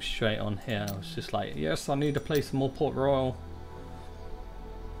I came straight on here. I was just like, yes, I need to play some more Port Royal.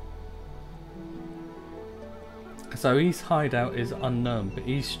 So his hideout is unknown, but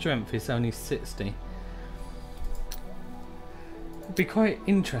his strength is only 60. It'd be quite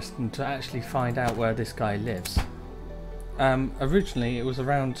interesting to actually find out where this guy lives. Originally it was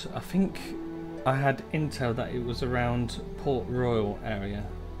around, I think I had intel that it was around Port Royal area.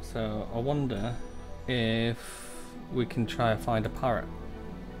 So I wonder if we can try and find a pirate.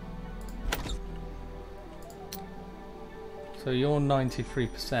 So you're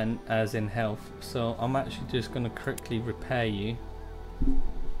 93% as in health, so I'm actually just going to quickly repair you.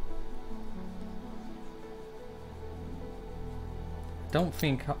 Don't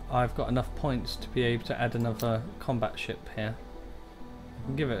think I've got enough points to be able to add another combat ship here. I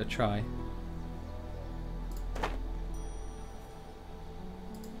can give it a try.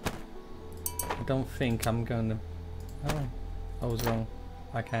 I don't think I'm going to... Oh, I was wrong.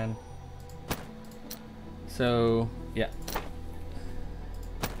 I can. So, yeah.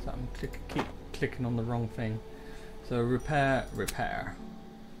 So I'm keep clicking on the wrong thing. So repair.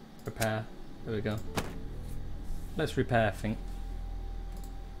 There we go. Let's repair, I think.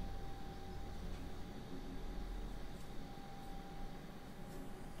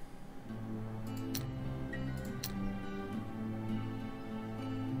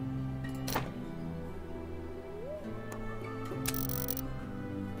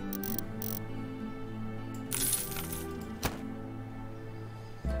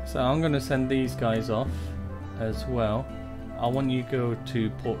 So I'm going to send these guys off as well. I want you to go to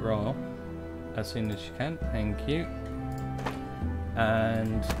Port Royal as soon as you can. Thank you.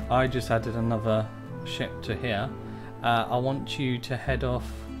 And I just added another ship to here. I want you to head off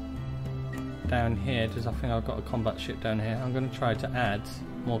down here because I think I've got a combat ship down here. I'm going to try to add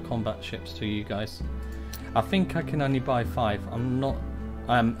more combat ships to you guys. I think I can only buy 5. I'm not...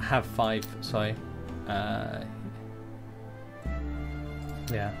 have 5, sorry.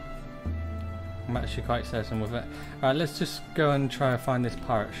 Yeah, I'm actually quite certain with it. Alright, let's just go and try and find this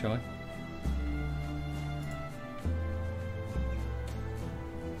pirate, shall we?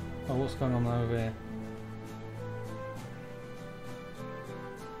 Oh, what's going on over here?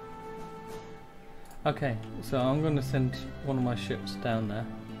 Okay, so I'm going to send one of my ships down there.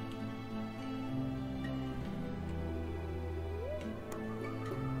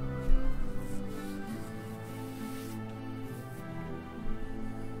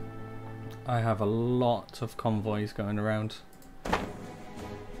 I have a lot of convoys going around.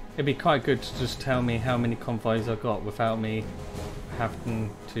 It'd be quite good to just tell me how many convoys I've got without me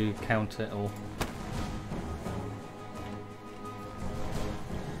having to count it all.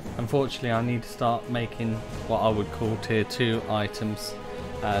 Unfortunately, I need to start making what I would call tier 2 items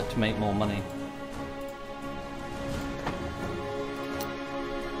to make more money.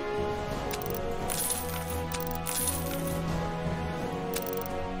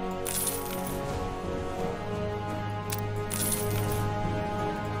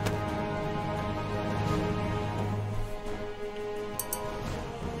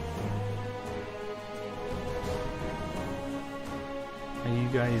 Are you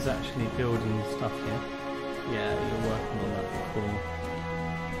guys actually building stuff here? Yeah, you're working on that. Cool.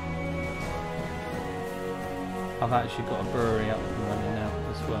 I've actually got a brewery up and running now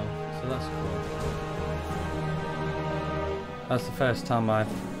as well, so that's cool. That's the first time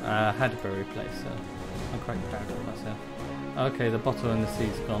I've had a brewery place, so I'm quite proud of myself. Okay, the bottle in the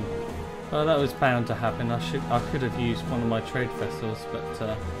sea's gone. Well, that was bound to happen. I could have used one of my trade vessels, but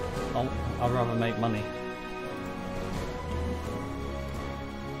I'd rather make money.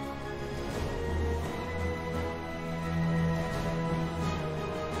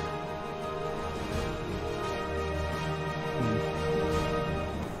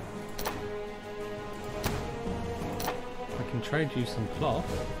 can trade you some cloth.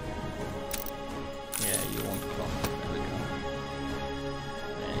 Yeah, you want cloth. There we go.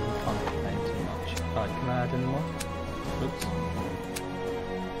 Yeah, you can't complain too much. Right, can I add any more? Oops.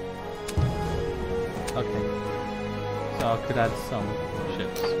 Okay. So I could add some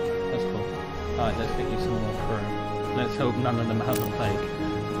ships. That's cool. Alright, let's get you some more crew. Let's hope none of them have a plague.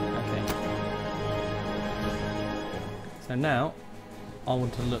 Okay. So now, I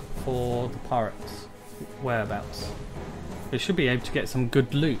want to look for the pirates' whereabouts. We should be able to get some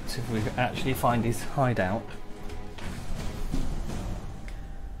good loot if we actually find his hideout.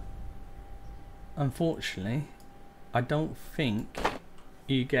 Unfortunately, I don't think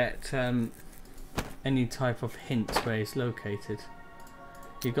you get any type of hint where he's located.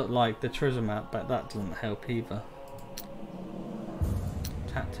 You got like the treasure map, but that doesn't help either.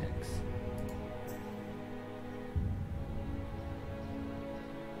 Tactics.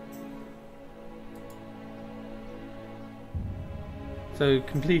 So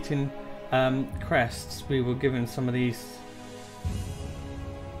completing crests, we were given some of these.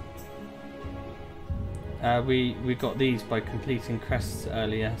 We got these by completing crests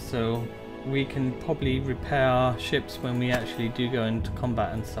earlier, so we can probably repair our ships when we actually do go into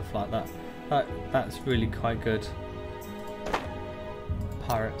combat and stuff like that. That's really quite good.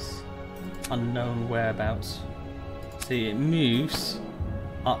 Pirates, unknown whereabouts. See, it moves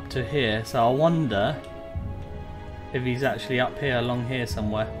up to here, so I wonder if he's actually up here, along here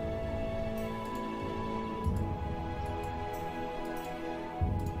somewhere.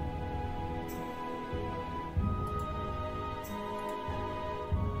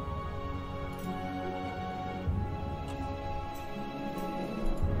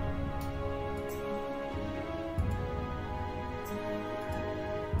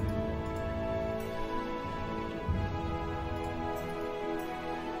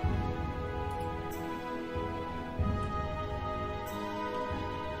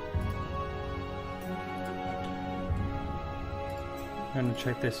 I'm going to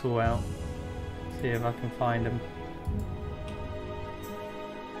check this all out, see if I can find him.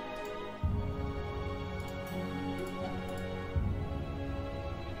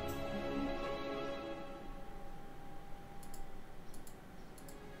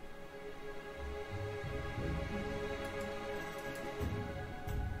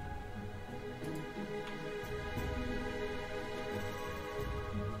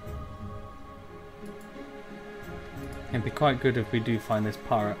 It'd be quite good if we do find this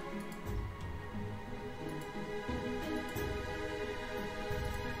pirate.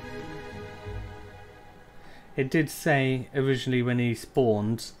 It did say originally when he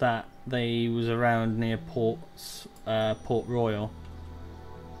spawned that they was around near Port Royale.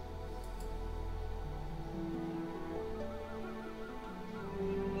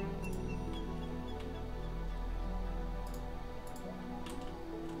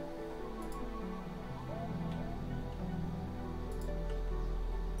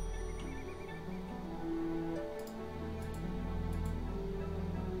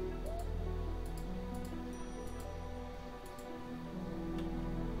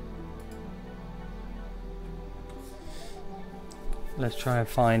 Let's try and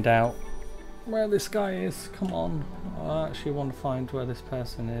find out where this guy is. Come on. I actually want to find where this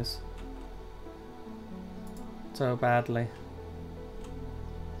person is so badly.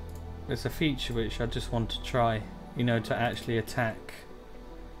 It's a feature which I just want to try, you know, to actually attack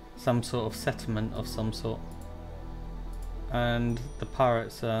some sort of settlement of some sort. And the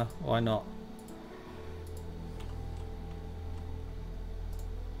pirates are, why not?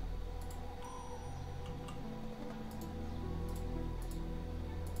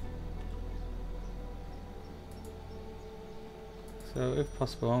 So if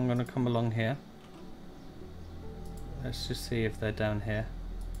possible, I'm going to come along here. Let's just see if they're down here.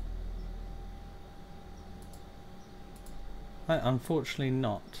 Unfortunately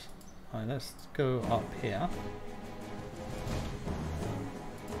not. Right, let's go up here.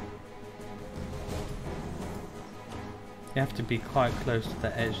 You have to be quite close to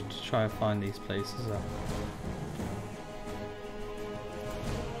the edge to try and find these places up.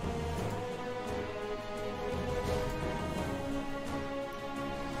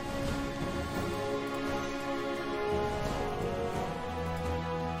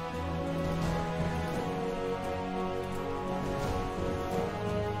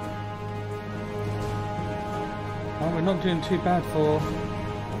 Well, we're not doing too bad for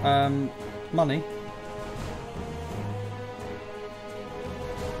money.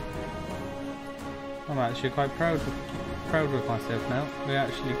 I'm actually quite proud with myself now. We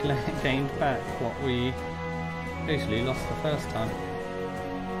actually gained back what we basically lost the first time.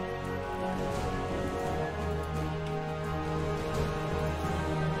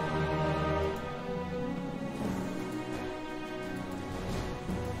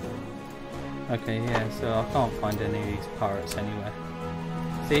 Okay, yeah, so I can't find any of these pirates anywhere.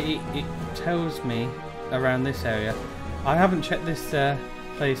 See, it tells me around this area. I haven't checked this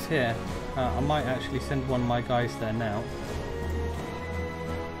place here. I might actually send one of my guys there now.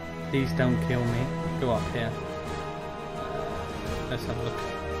 Please don't kill me. Go up here. Let's have a look.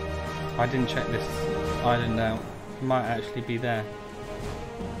 I didn't check this island out. It might actually be there.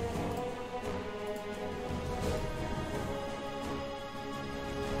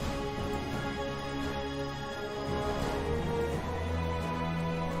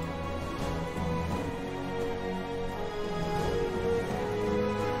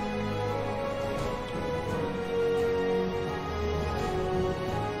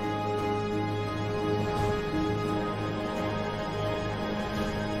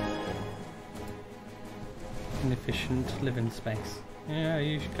 Inefficient living space. Yeah,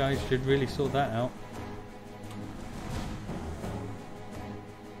 you guys should really sort that out.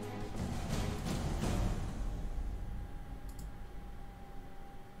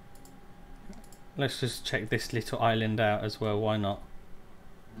 Let's just check this little island out as well, why not?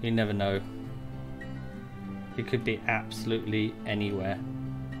 You never know. It could be absolutely anywhere.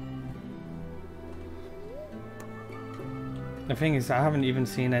 The thing is, I haven't even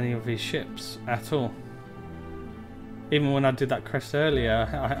seen any of these ships at all. Even when I did that quest earlier,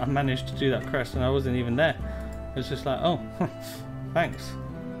 I managed to do that quest and I wasn't even there. It was just like, oh, thanks.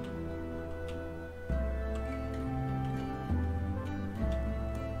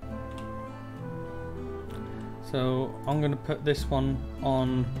 So I'm going to put this one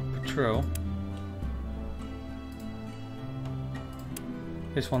on patrol.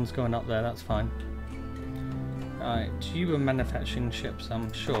 This one's going up there, that's fine. Alright, you were manufacturing ships,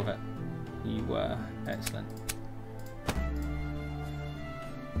 I'm sure of it. You were. Excellent.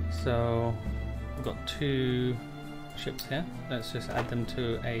 So we've got 2 ships here. Let's just add them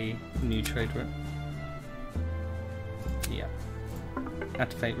to a new trade route. Yeah.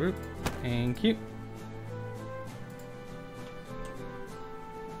 Activate route. Thank you.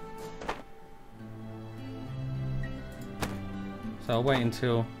 So I'll wait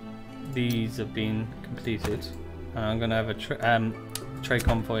until these have been completed. I'm going to have a trade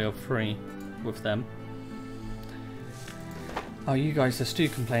convoy of 3 with them. Oh, you guys are still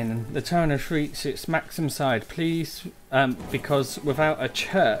complaining. The town has reached its maximum size. Please, because without a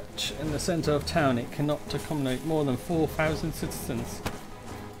church in the centre of town, it cannot accommodate more than 4,000 citizens.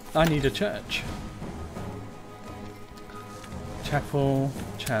 I need a church. Chapel,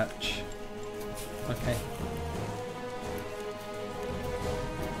 church. Okay.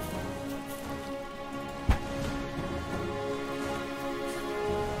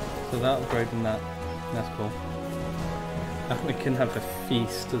 So that upgrading that. That's cool. And we can have a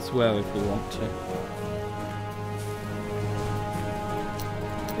feast as well if we want to.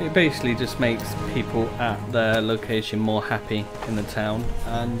 It basically just makes people at their location more happy in the town,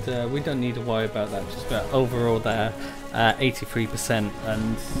 and we don't need to worry about that. Just about overall they're 83%,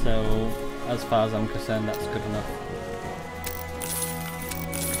 and so as far as I'm concerned, that's good enough.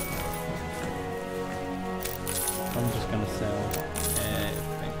 I'm just going to sell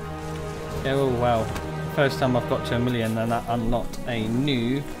everything. Yeah, oh wow. First time I've got to 1 million and that unlocked a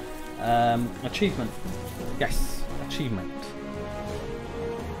new achievement. Yes, achievement.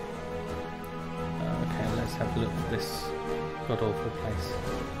 Okay, let's have a look at this god awful place.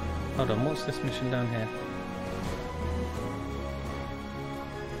 Hold on, what's this mission down here?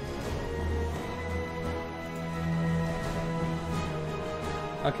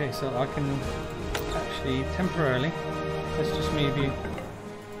 Okay, so I can actually temporarily, let's just move you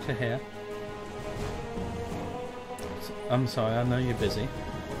to here. I'm sorry, I know you're busy.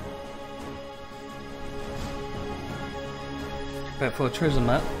 But for a treasure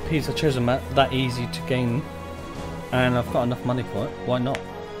map, piece of treasure map, that easy to gain, and I've got enough money for it, why not?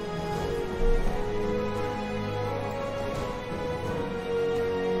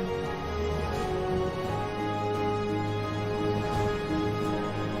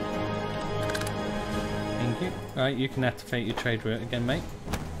 Thank you. Alright, you can activate your trade route again, mate.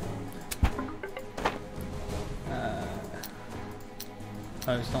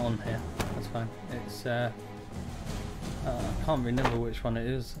 Oh, it's not on here. That's fine. It's I can't remember which one it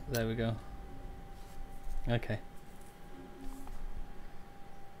is. There we go. Okay.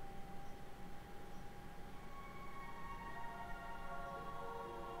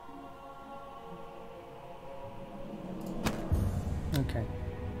 Okay.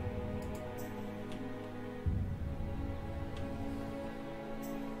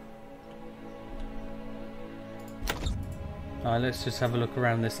 Alright, let's just have a look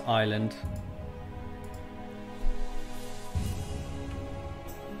around this island.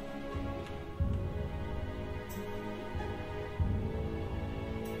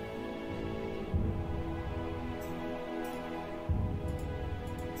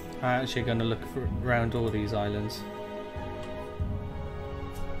 I'm actually going to look around all these islands.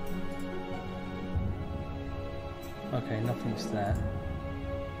 Okay, nothing's there.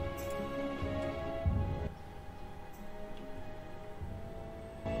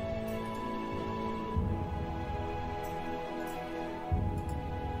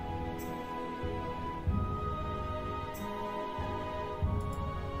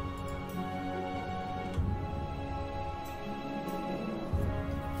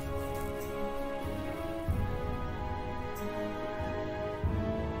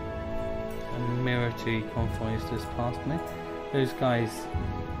 Military convoys just passed me. Those guys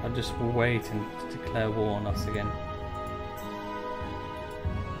are just waiting to declare war on us again.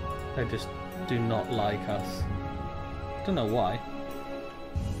 They just do not like us. I don't know why.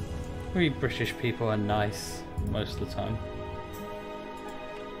 We British people are nice most of the time.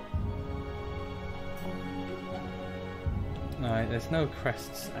 Alright, there's no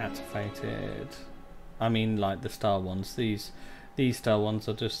crests activated. I mean, like the star ones. These star ones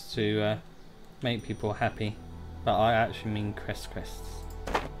are just to make people happy, but I actually mean crests.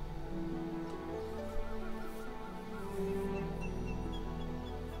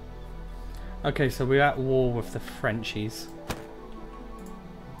 Okay, so we're at war with the Frenchies.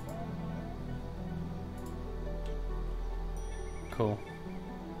 Cool.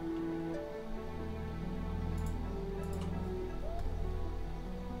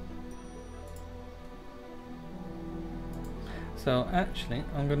 So actually,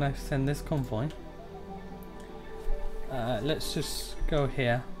 I'm gonna send this convoy. Let's just go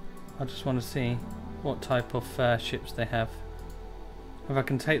here. I just want to see what type of ships they have. If I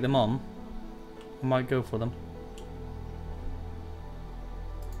can take them on, I might go for them.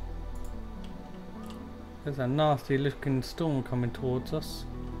 There's a nasty looking storm coming towards us.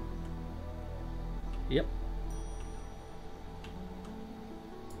 Yep.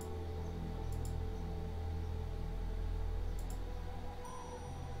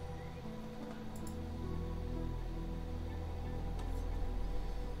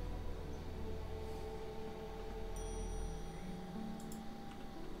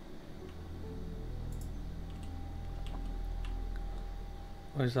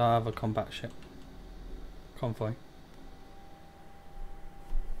 Where's our other combat ship? Convoy.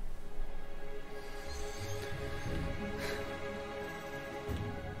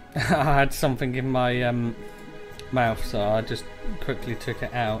 I had something in my mouth, so I just quickly took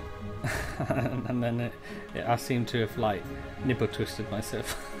it out, and then I seem to have like nibble twisted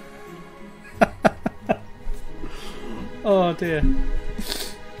myself. Oh dear.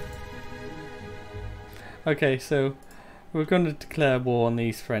 Okay, so we're going to declare war on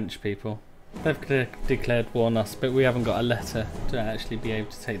these French people. They've declared war on us, but we haven't got a letter to actually be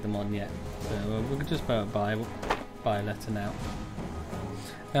able to take them on yet. So we're just about to buy a letter now.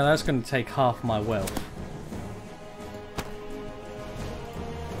 Now that's going to take half my wealth.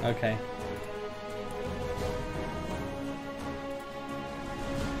 Okay.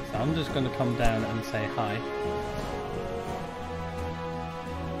 So I'm just going to come down and say hi.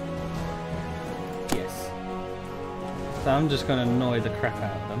 Yes. So I'm just going to annoy the crap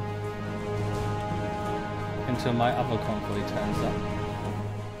out of them until my other convoy turns up.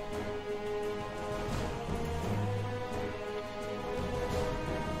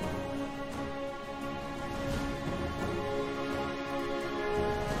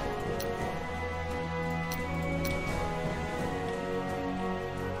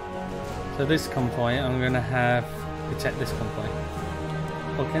 So this convoy, I'm going to have protect this convoy.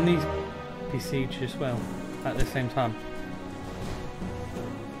 Or can these be sieged as well at the same time?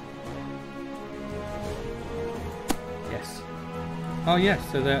 Yes. Oh yes,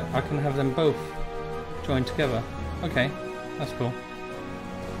 so that I can have them both joined together. Okay, that's cool.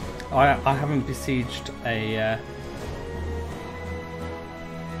 I haven't besieged a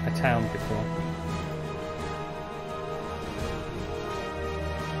town before.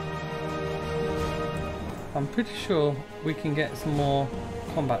 I'm pretty sure we can get some more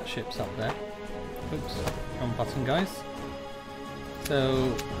combat ships up there. Oops, wrong button guys.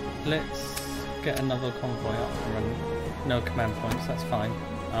 So let's get another convoy up and run. No command points, that's fine.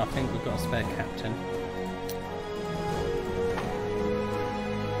 I think we've got a spare captain.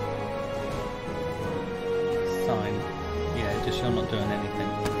 Sign. Yeah, just you're not doing anything.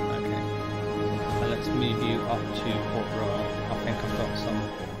 Okay. So let's move you up to Port Royal. I think I've got some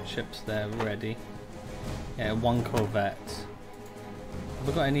ships there ready. Yeah, one corvette. Have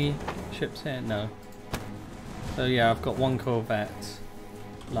I got any ships here? No. So yeah, I've got one corvette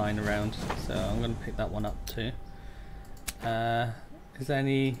lying around, so I'm going to pick that one up too. Is there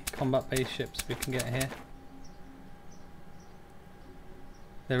any combat based ships we can get here?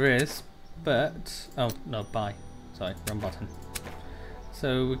 There is, but... Oh, no, buy. Sorry, wrong button.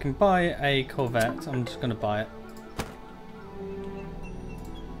 So we can buy a Corvette. I'm just going to buy it.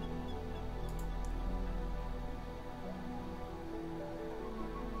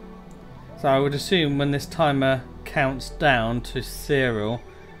 So I would assume when this timer counts down to 0,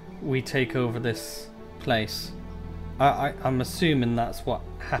 we take over this place. I'm assuming that's what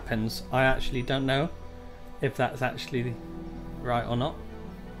happens. I actually don't know if that's actually right or not.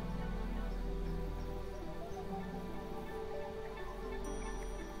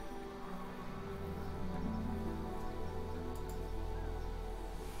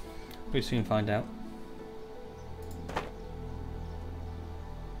 We'll soon find out.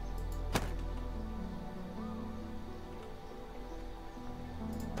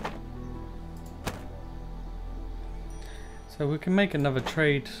 So we can make another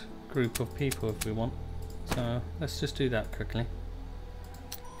trade group of people if we want. So let's just do that quickly.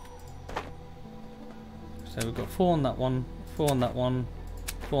 So we've got 4 on that one, 4 on that one,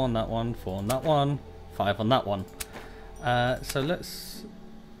 4 on that one, 4 on that one, 5 on that one. So let's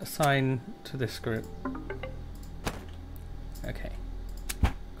assign to this group. Okay,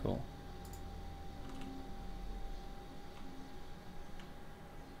 cool.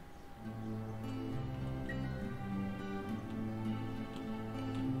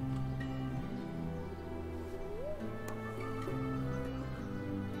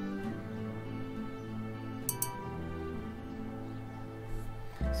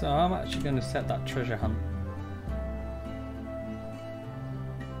 So I'm actually going to set that treasure hunt.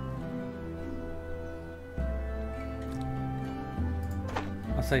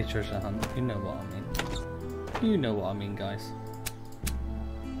 I say treasure hunt, you know what I mean. You know what I mean, guys.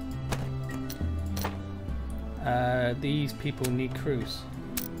 These people need crews.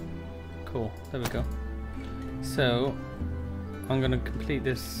 Cool, there we go. So I'm going to complete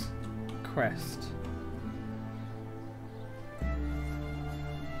this quest.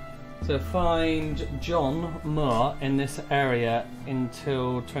 So find John Moore in this area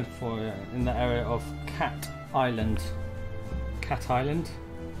until 24 in the area of Cat Island. Cat Island?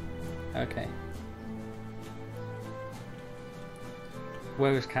 Okay.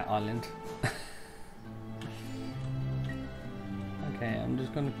 Where is Cat Island? Okay, I'm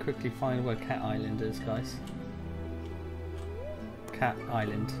just going to quickly find where Cat Island is, guys. Cat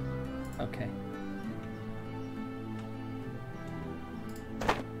Island. Okay.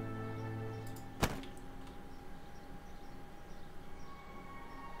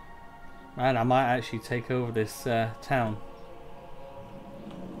 Man, I might actually take over this town.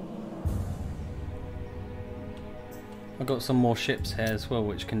 I've got some more ships here as well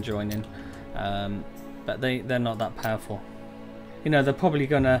which can join in, but they're not that powerful. You know, they're probably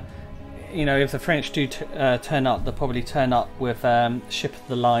gonna, you know, if the French do turn up, they'll probably turn up with ship of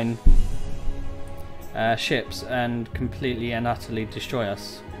the line ships and completely and utterly destroy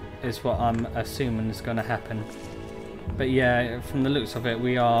us, is what I'm assuming is going to happen. But yeah, from the looks of it,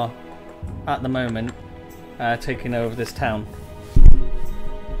 we are at the moment taking over this town.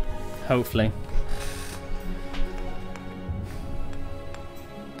 Hopefully.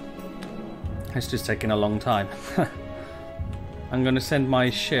 It's just taking a long time. I'm going to send my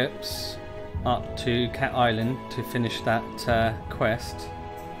ships up to Cat Island to finish that quest.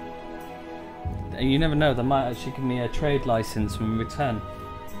 You never know, they might actually give me a trade license in return.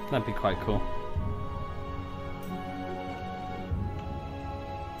 That'd be quite cool.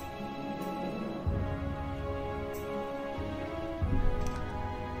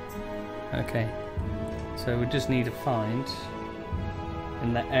 Okay, so we just need to find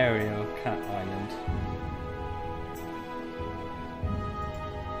in the area of Cat Island.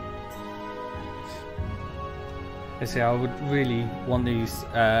 You see, I would really want these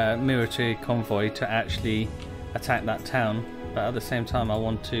military convoy to actually attack that town, but at the same time I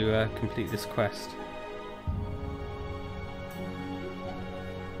want to complete this quest.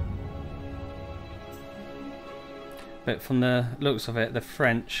 But from the looks of it, the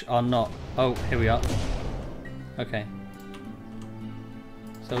French are not... Oh, here we are. Okay.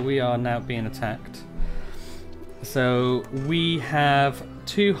 So we are now being attacked. So we have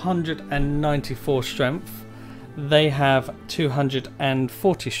 294 strength. They have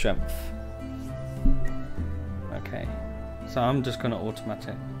 240 strength. Okay. So I'm just going to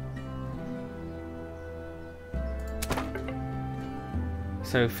automatic.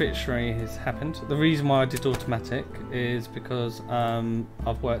 So Fitzroy has happened. The reason why I did automatic is because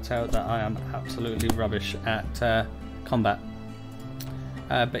I've worked out that I am absolutely rubbish at combat.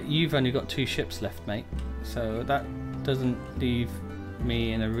 But you've only got 2 ships left, mate. So that doesn't leave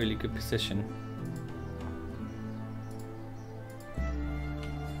me in a really good position.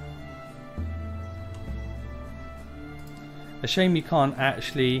 A shame you can't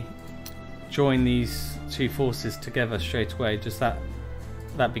actually join these two forces together straight away. Just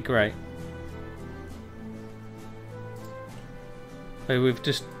that'd be great. So we've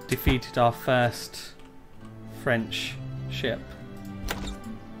just defeated our first French ship.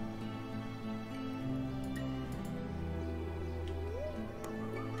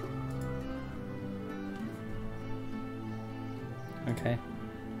 Okay.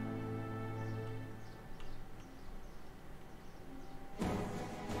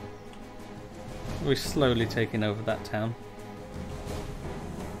 We're slowly taking over that town.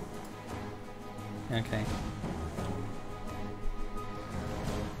 Okay.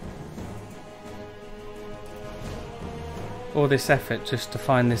 All this effort just to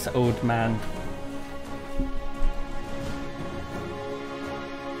find this old man.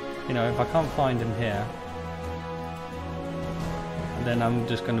 You know, if I can't find him here, then I'm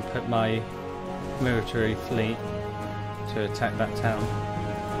just going to put my military fleet to attack that town.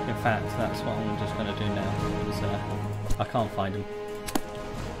 In fact, that's what I'm just going to do now, because I can't find him.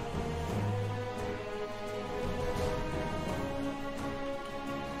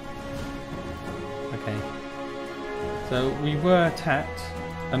 Okay. So we were attacked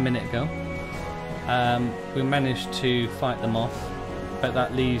a minute ago. We managed to fight them off, but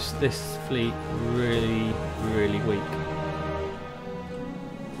that leaves this fleet really, really weak.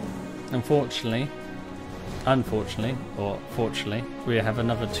 Unfortunately, or fortunately, we have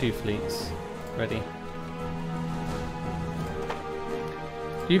another 2 fleets ready.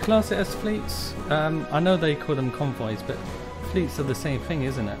 Do you class it as fleets? I know they call them convoys, but fleets are the same thing,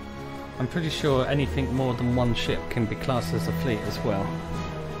 isn't it? I'm pretty sure anything more than 1 ship can be classed as a fleet as well.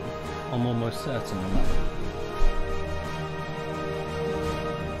 I'm almost certain of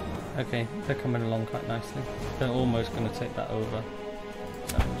that. Okay, they're coming along quite nicely. They're almost going to take that over.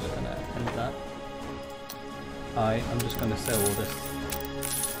 So I'm just going to end that. I'm just going to sell all this.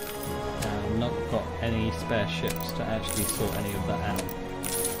 I've not got any spare ships to actually sort any of that out.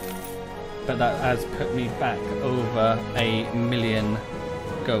 But that has put me back over 1 million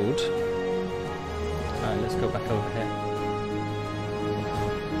gold. Alright, let's go back over here.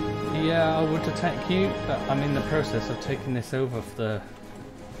 Yeah, I would attack you, but I'm in the process of taking this over for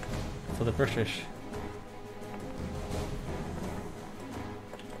the British.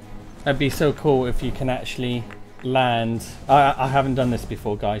 It'd be so cool if you can actually land. I haven't done this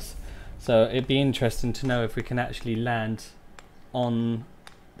before, guys, so it'd be interesting to know if we can actually land on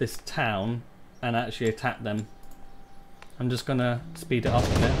this town and actually attack them. I'm just gonna speed it up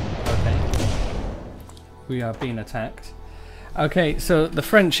a bit. Okay, we are being attacked. Okay, so the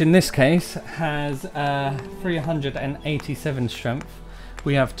French in this case has 387 strength.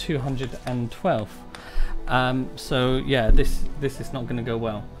 We have 212. So yeah, this is not going to go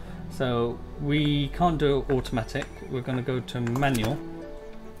well. So we can't do it automatic. We're going to go to manual,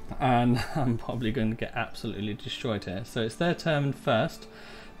 and I'm probably going to get absolutely destroyed here. So it's their turn first.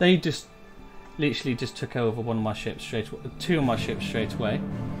 They just literally just took over one of my ships two of my ships straight away.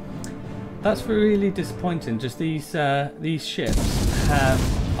 That's really disappointing. Just these ships have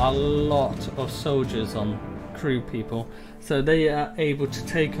a lot of soldiers on, crew people, so they are able to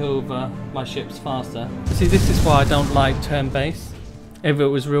take over my ships faster. See, this is why I don't like turn-based. If it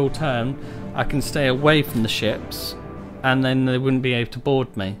was real turn, I can stay away from the ships and then they wouldn't be able to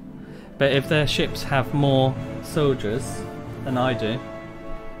board me. But if their ships have more soldiers than I do,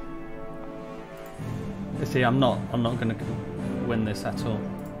 you see, I'm not going to win this at all.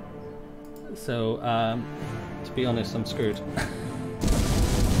 So to be honest, I'm screwed.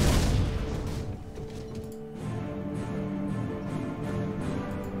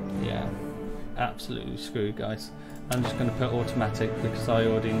 Yeah, absolutely screwed, guys. I'm just going to put automatic because I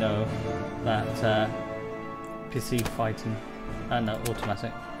already know that PC fighting. No,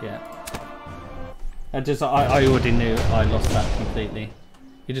 automatic. Yeah. I already knew I lost that completely.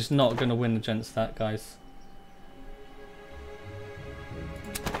 You're just not going to win against that, guys.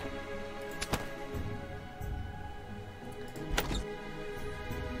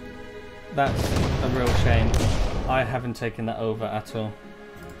 That's a real shame. I haven't taken that over at all.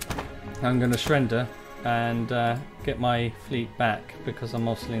 I'm going to surrender and get my fleet back because I'm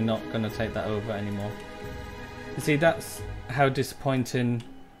obviously not going to take that over anymore. You see, that's how disappointing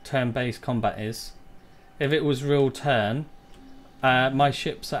turn-based combat is. If it was real turn, my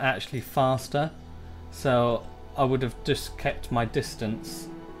ships are actually faster, so I would have just kept my distance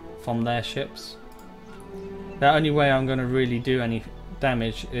from their ships. The only way I'm going to really do any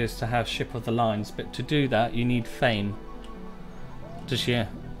damage is to have ship of the lines, but to do that you need fame. Just you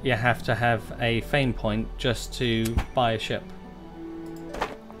have to have a fame point just to buy a ship.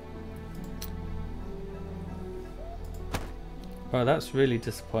 Well, that's really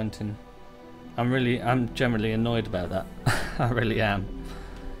disappointing. I'm generally annoyed about that. I really am.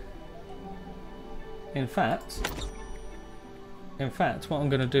 In fact, what I'm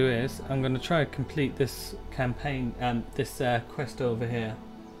going to do is I'm going to try to complete this campaign, this quest over here.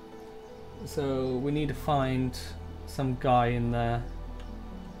 So we need to find some guy in the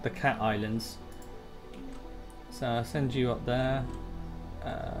Cat Islands. So I'll send you up there.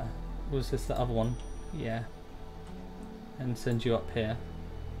 Was this the other one? Yeah. And send you up here.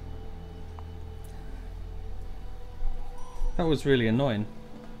 That was really annoying.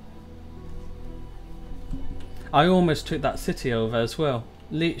 I almost took that city over as well.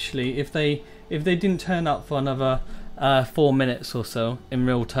 Literally, if they didn't turn up for another 4 minutes or so in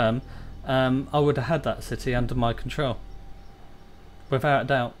real term, I would have had that city under my control, without a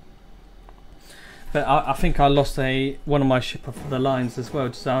doubt. But I think I lost one of my ship of the lines as well,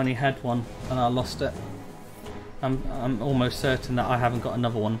 because I only had one and I lost it. I'm almost certain that I haven't got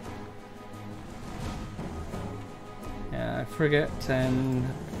another one. Yeah, a frigate and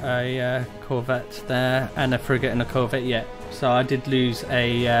a corvette there, and a frigate and a corvette. Yeah, so I did lose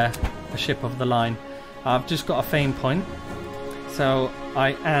a ship of the line. I've just got a fame point, so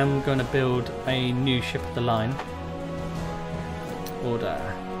I am going to build a new ship of the line. Order.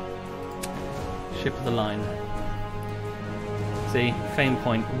 Ship of the line. See, fame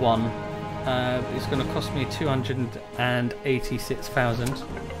point 1. It's going to cost me 286,000.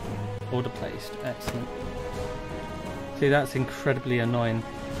 Order placed. Excellent. See, that's incredibly annoying.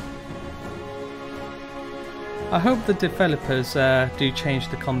 I hope the developers do change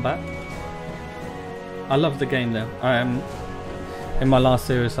the combat. I love the game though. In my last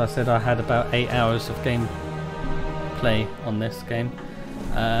series I said I had about 8 hours of gameplay on this game.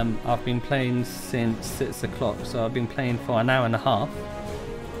 I've been playing since 6 o'clock, so I've been playing for an hour and a half.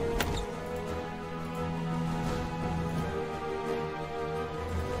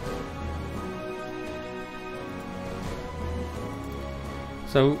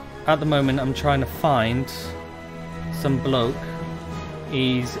 So at the moment I'm trying to find some bloke.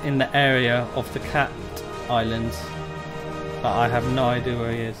 He's in the area of the Cat Islands, but I have no idea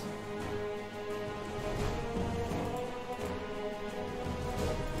where he is.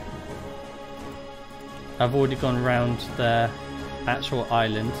 I've already gone around the actual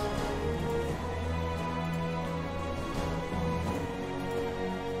island.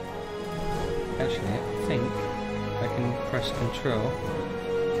 Actually, I think I can press control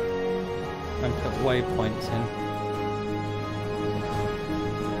and put waypoints in.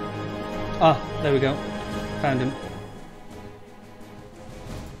 Ah, there we go. Found him.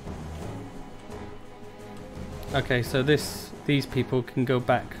 Okay, so these people can go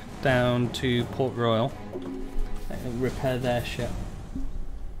back down to Port Royal and repair their ship.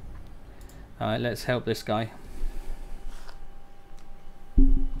 Alright, let's help this guy.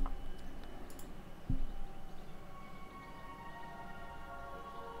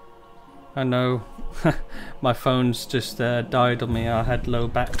 I know my phone's just died on me. I had low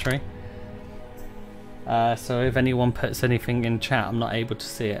battery. So if anyone puts anything in chat, I'm not able to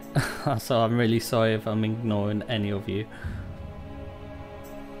see it. So I'm really sorry if I'm ignoring any of you.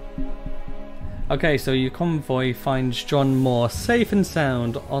 Okay, so your convoy finds John Moore safe and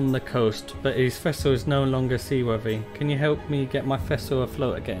sound on the coast, but his vessel is no longer seaworthy. Can you help me get my vessel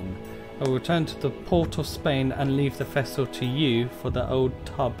afloat again? I will return to the port of Spain and leave the vessel to you, for the old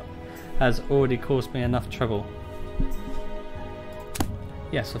tub has already caused me enough trouble.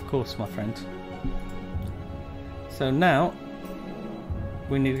 Yes, of course, my friend. So now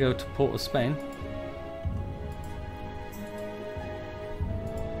we need to go to Port of Spain.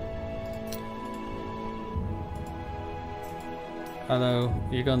 Although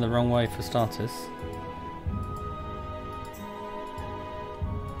you're going the wrong way for starters.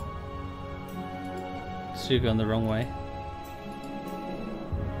 So you're going the wrong way.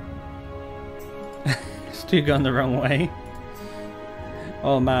 Still going the wrong way.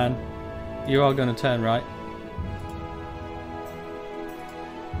 Oh man, you are going to turn right.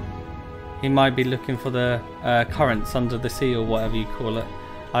 He might be looking for the currents under the sea or whatever you call it.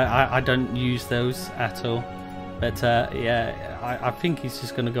 I don't use those at all. But yeah, I think he's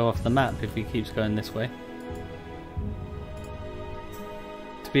just going to go off the map if he keeps going this way.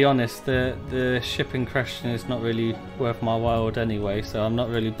 To be honest, the ship in question is not really worth my while anyway, so I'm not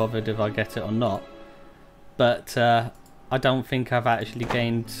really bothered if I get it or not. But I don't think I've actually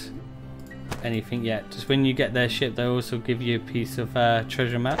gained anything yet. Just when you get their ship, they also give you a piece of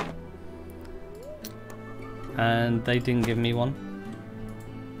treasure map. And they didn't give me one.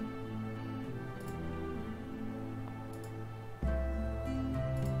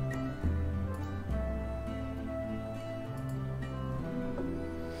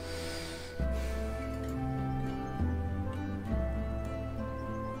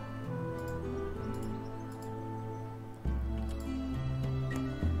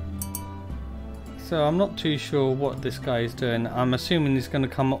 So I'm not too sure what this guy is doing. I'm assuming he's going to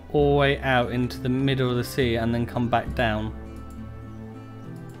come all the way out into the middle of the sea and then come back down.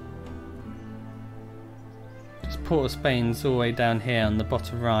 Just Port of Spain's all the way down here on the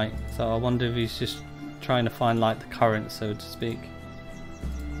bottom right. So I wonder if he's just trying to find like the current, so to speak.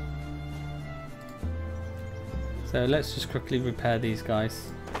 So let's just quickly repair these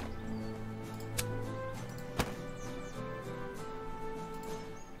guys.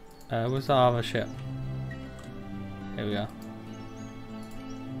 Where's our other ship? Here we are.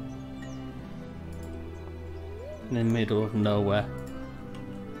 In the middle of nowhere.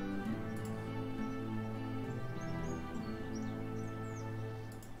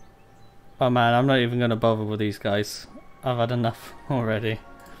 Oh man, I'm not even going to bother with these guys. I've had enough already.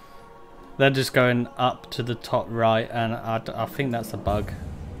 They're just going up to the top right, and I think that's a bug.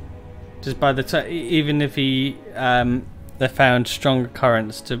 Just by the time, even if he they found stronger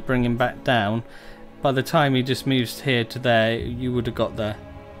currents to bring him back down, by the time he just moves here to there, you would have got there.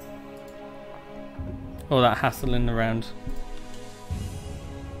 All that hassling around.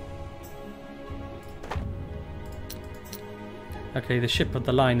 Okay, the ship of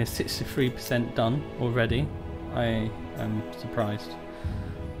the line is 63% done already. I am surprised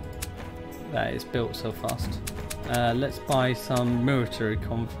that it's built so fast. Let's buy some military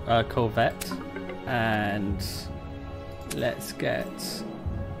corvette, and let's get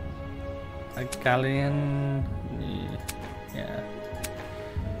a galleon. Yeah,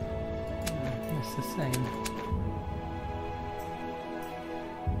 it's the same.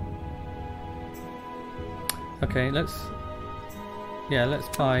 Okay, let's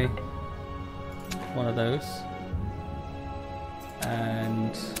buy one of those.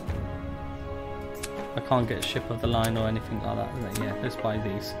 And I can't get a ship of the line or anything like that. Yeah, let's buy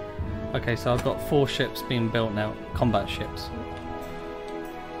these. Okay, so I've got 4 ships being built now, combat ships.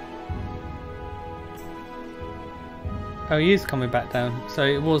 Oh, he is coming back down. So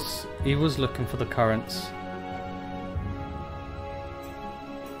he was looking for the currents.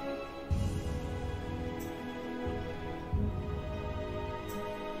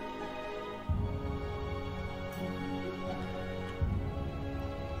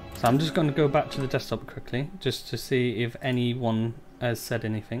 So I'm just going to go back to the desktop quickly, just to see if anyone has said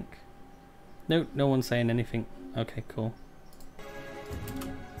anything. No, no one's saying anything. Okay, cool.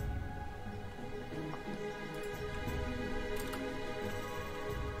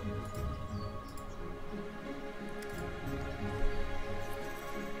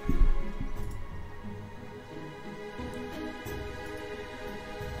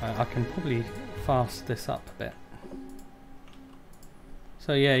 I can probably fast this up a bit.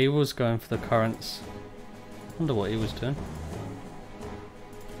 So yeah, he was going for the currents. Wonder what he was doing.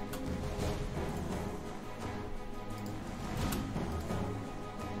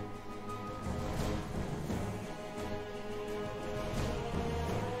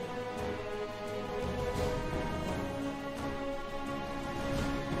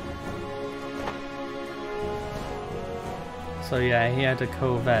 So yeah, he had a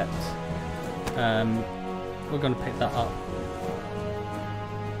corvette. We're going to pick that up.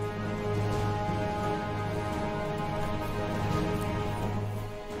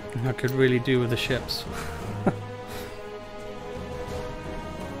 I could really do with the ships.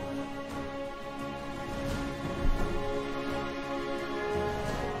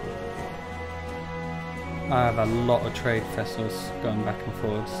 I have a lot of trade vessels going back and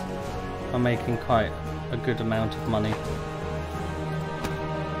forwards. I'm making quite a good amount of money.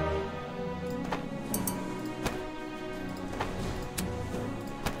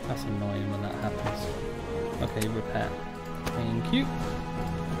 That's annoying when that happens. Okay, repair. Thank you.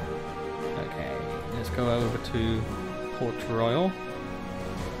 Okay, let's go over to Port Royale.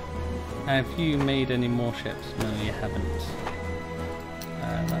 Have you made any more ships? No, you haven't.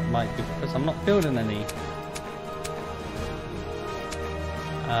 That might be because I'm not building any.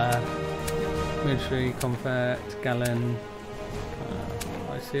 Military, convert, gallon.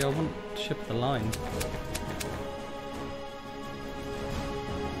 I see, I want ship of the line.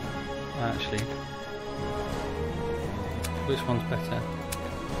 Actually, which one's better?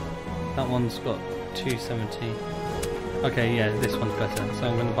 That one's got 270. Okay, yeah, this one's better. So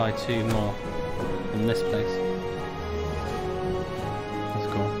I'm going to buy 2 more from this place. That's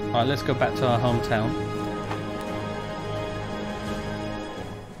cool. Alright, let's go back to our hometown.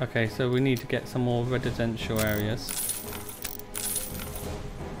 Okay, so we need to get some more residential areas.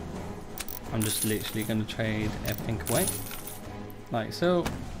 I'm just literally going to trade everything away. Like so.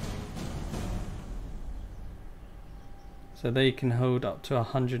 So they can hold up to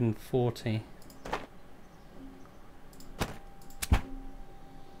 140.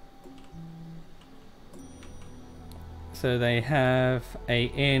 So they have a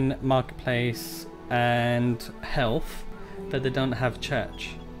inn, marketplace and health, but they don't have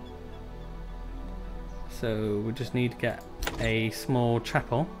church. So we just need to get a small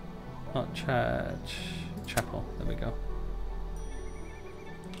chapel. Not church, chapel. There we go.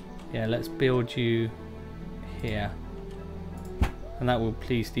 Yeah, let's build you here. And that will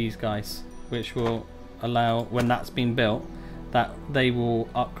please these guys, which will allow, when that's been built, that they will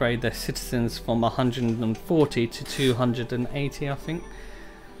upgrade their citizens from 140 to 280, I think.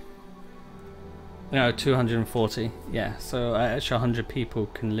 No, 240. Yeah, so an extra 100 people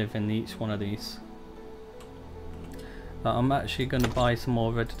can live in each one of these. But I'm actually going to buy some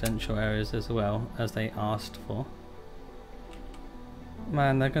more residential areas as well, as they asked for.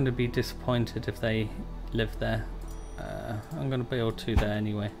 Man, they're going to be disappointed if they live there. I'm going to build 2 there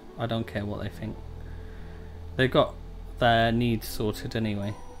anyway. I don't care what they think. They've got their needs sorted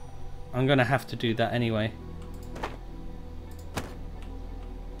anyway. I'm going to have to do that anyway.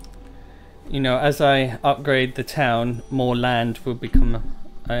 You know, as I upgrade the town, more land will become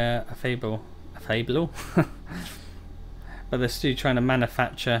available. But they're still trying to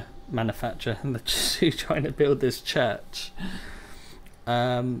manufacture, and they're still trying to build this church.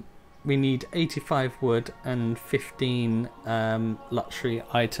 We need 85 wood and 15 luxury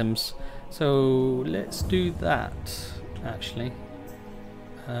items. So let's do that, actually.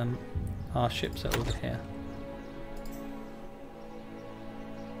 Our ships are over here.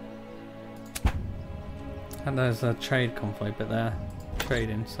 And there's a trade convoy, but they're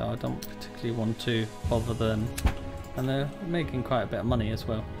trading, so I don't particularly want to bother them. And they're making quite a bit of money as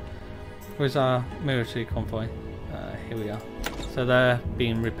well. Where's our military convoy? Here we are. So they're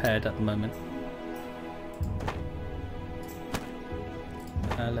being repaired at the moment.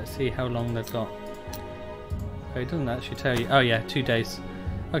 Let's see how long they've got. Oh, it doesn't actually tell you. Oh yeah, 2 days.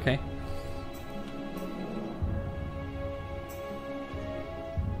 Okay.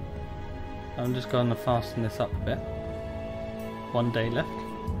 I'm just going to fasten this up a bit. 1 day left.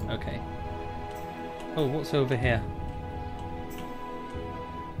 Okay. Oh, what's over here?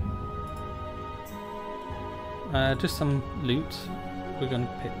 Just some loot. We're going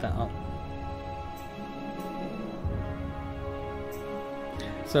to pick that up.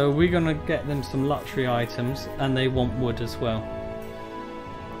 So we're going to get them some luxury items, and they want wood as well.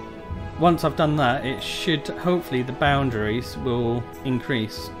 Once I've done that, it should, hopefully the boundaries will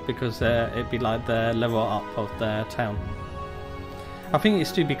increase, because it'd be like the level up of their town. I think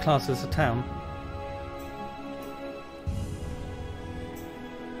it should be classed as a town.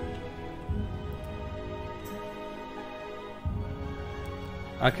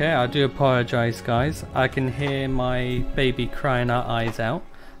 Okay, I do apologise guys, I can hear my baby crying her eyes out,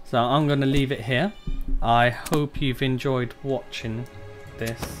 so I'm going to leave it here. I hope you've enjoyed watching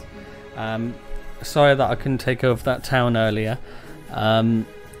this. Sorry that I couldn't take over that town earlier.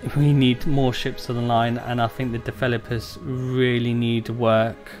 We need more ships on the line, and I think the developers really need to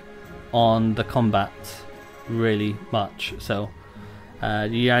work on the combat really much. So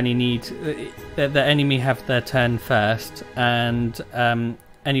you only need the enemy have their turn first, and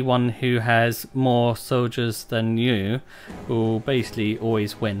anyone who has more soldiers than you will basically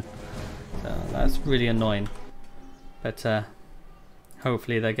always win. So that's really annoying, but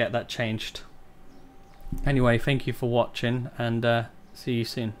hopefully they get that changed. Anyway, thank you for watching, and see you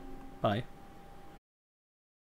soon. Bye.